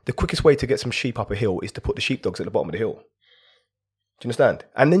understand? The quickest way to get some sheep up a hill is to put the sheepdogs at the bottom of the hill. Do you understand?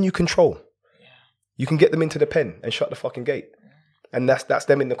 And then you control. You can get them into the pen and shut the fucking gate, and that's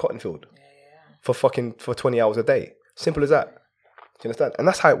them in the cotton field for 20 hours a day. Simple as that. Do you understand? And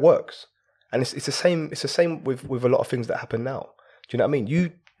that's how it works. And it's the same. It's the same with a lot of things that happen now. Do you know what I mean?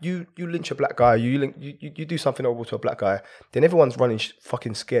 You lynch a black guy. You do something horrible to a black guy. Then everyone's running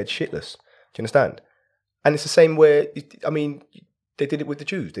fucking scared shitless. Do you understand? And it's the same where they did it with the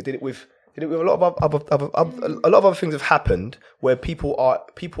Jews. They did it with a lot of other things have happened where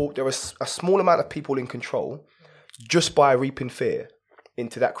there is a small amount of people in control just by reaping fear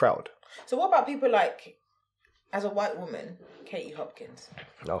into that crowd. So what about people like, as a white woman, Katie Hopkins?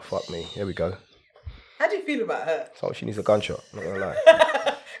 Oh fuck me! Here we go. How do you feel about her? So she needs a gunshot. Not gonna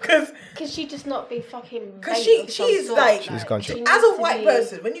lie. Because she just not be fucking. Because bait of some she's sort. like, She's gunshot. She as needs a to white be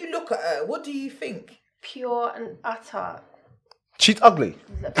person, when you look at her, what do you think? pure and utter. She's ugly.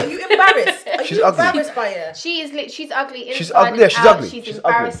 Are you embarrassed? Are She's you ugly. embarrassed by her? She's she's ugly inside She's ugly, and yeah, she's out. ugly. She's She's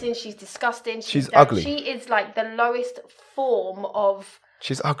embarrassing. She's disgusting. She's that- ugly. She is like the lowest form of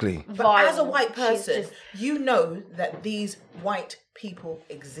She's ugly. But as a violence. white She's person, just- you know that these white people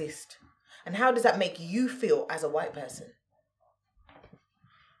exist. And how does that make you feel as a white person?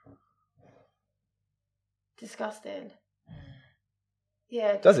 disgusting.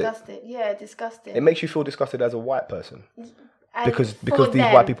 Yeah, Does it? disgusting. Yeah, disgusting. It makes you feel disgusted as a white person And because for these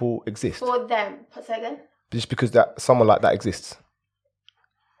them- white people exist. For them, say again. Just because that someone like that exists.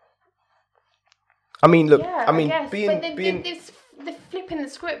 I mean, look. Yeah, I mean, guess. being But they're flipping the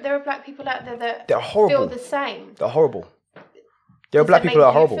script. There are black people out there that They're horrible. feel the same. They're horrible. There are Does black that people that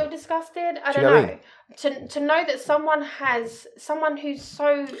are make you horrible. Feel disgusted? I Do you don't know know. what I To know that someone who's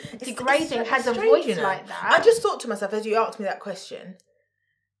so degrading has a strange, voice you know. like that. I just thought to myself as you asked me that question,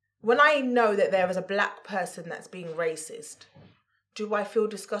 when I know that there is a black person that's being racist, do I feel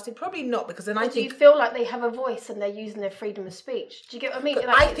disgusted? Probably not, because then I do you think feel like they have a voice and they're using their freedom of speech? Do you get what I mean? Like,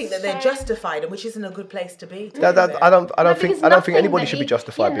 I it's think that they're so- justified, and which isn't a good place to be. I don't No, think because I don't think nothing anybody that should be e-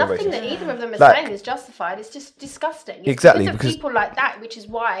 justified being nothing racist. that either of them are Like- saying is justified. It's just disgusting. It's Exactly, because of because- people like that, which is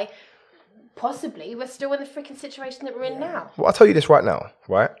why possibly we're still in the freaking situation that we're in now. Well, I'll tell you this right now,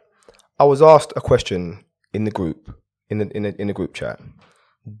 right? I was asked a question in the group, in the group chat.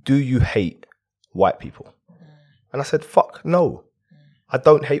 Do you hate white people? And I said, fuck no. I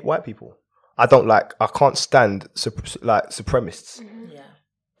don't hate white people. I can't stand supremacists. Yeah. Do you know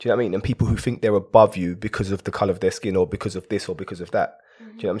what I mean? And people who think they're above you because of the colour of their skin or because of this or because of that. Do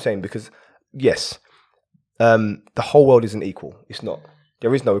you know what I'm saying? Because, yes, the whole world isn't equal. It's not.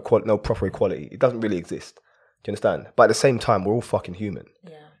 There is no proper equality. It doesn't really exist. Do you understand? But at the same time, we're all fucking human.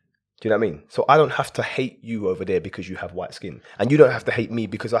 Yeah. Do you know what I mean? So I don't have to hate you over there because you have white skin, and you don't have to hate me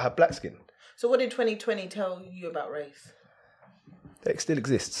because I have black skin. So what did 2020 tell you about race? It still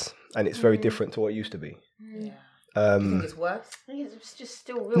exists, and it's very different to what it used to be. Yeah. You think it's worse? I think it's just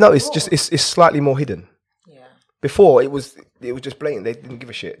still real. No, it's raw. just it's slightly more hidden. Yeah. Before it was just blatant. They didn't give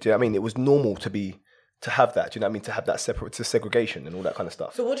a shit. Do you know what I mean? It was normal to have that. Do you know what I mean? To have that to segregation and all that kind of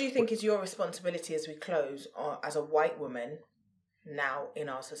stuff. So what do you think is your responsibility as we close as a white woman now in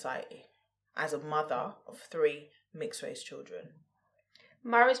our society, as a mother of 3 mixed race children?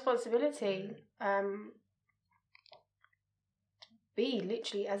 My responsibility, be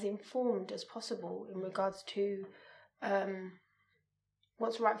literally as informed as possible in regards to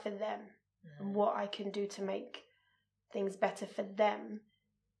what's right for them and what I can do to make things better for them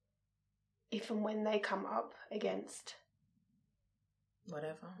if and when they come up against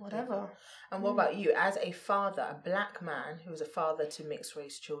whatever. And what about you as a father, a black man who is a father to mixed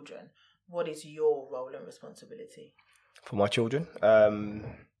race children? What is your role and responsibility? For my children,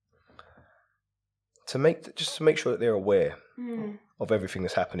 to make sure that they're aware of everything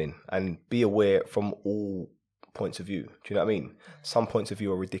that's happening and be aware from all points of view. Do you know what I mean? Some points of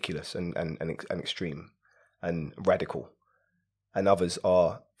view are ridiculous and extreme and radical, and others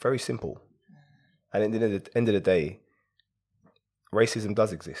are very simple. And at the end of the day, racism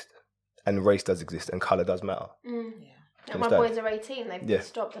does exist, and race does exist, and colour does matter. And my boys are 18. They've been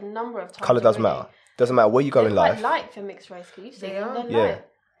stopped a number of times. Colour does already. matter. Doesn't matter where you go They're in quite life. light for mixed race. Can you see? They are. They're Yeah. light.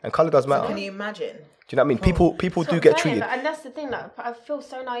 And colour does matter. Can you imagine? Do you know what I mean? People That's do what get I'm saying, treated. and that's the thing. Like, I feel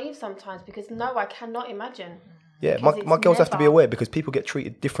so naive sometimes because no, I cannot imagine. Yeah, Because my it's girls have to be never- aware because people get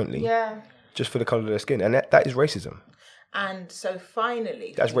treated differently Yeah. just for the colour of their skin, and that is racism. And so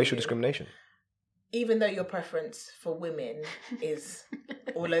finally, That's for racial you, discrimination. even though your preference for women is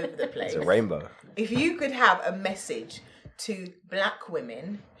all over the place, It's a rainbow. if you could have a message to black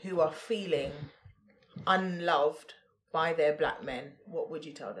women who are feeling unloved by their black men, what would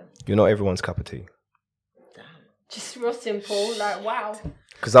you tell them? You're not everyone's cup of tea. Damn. Just real simple. Like, wow.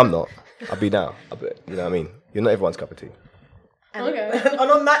 Because I'm not. I'll be now. You know what I mean? You're not everyone's cup of tea. Okay.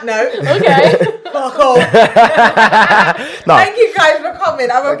 And on that note, Okay. fuck off. No. Thank you guys for coming.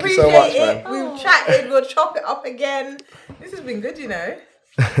 I Thank you appreciate so much, it. man. We've chatted. We'll chop it up again. This has been good, you know.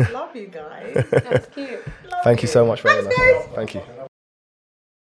 Love you guys. That's cute. Love Thank you so much for having Thanks, us. guys. Thank you.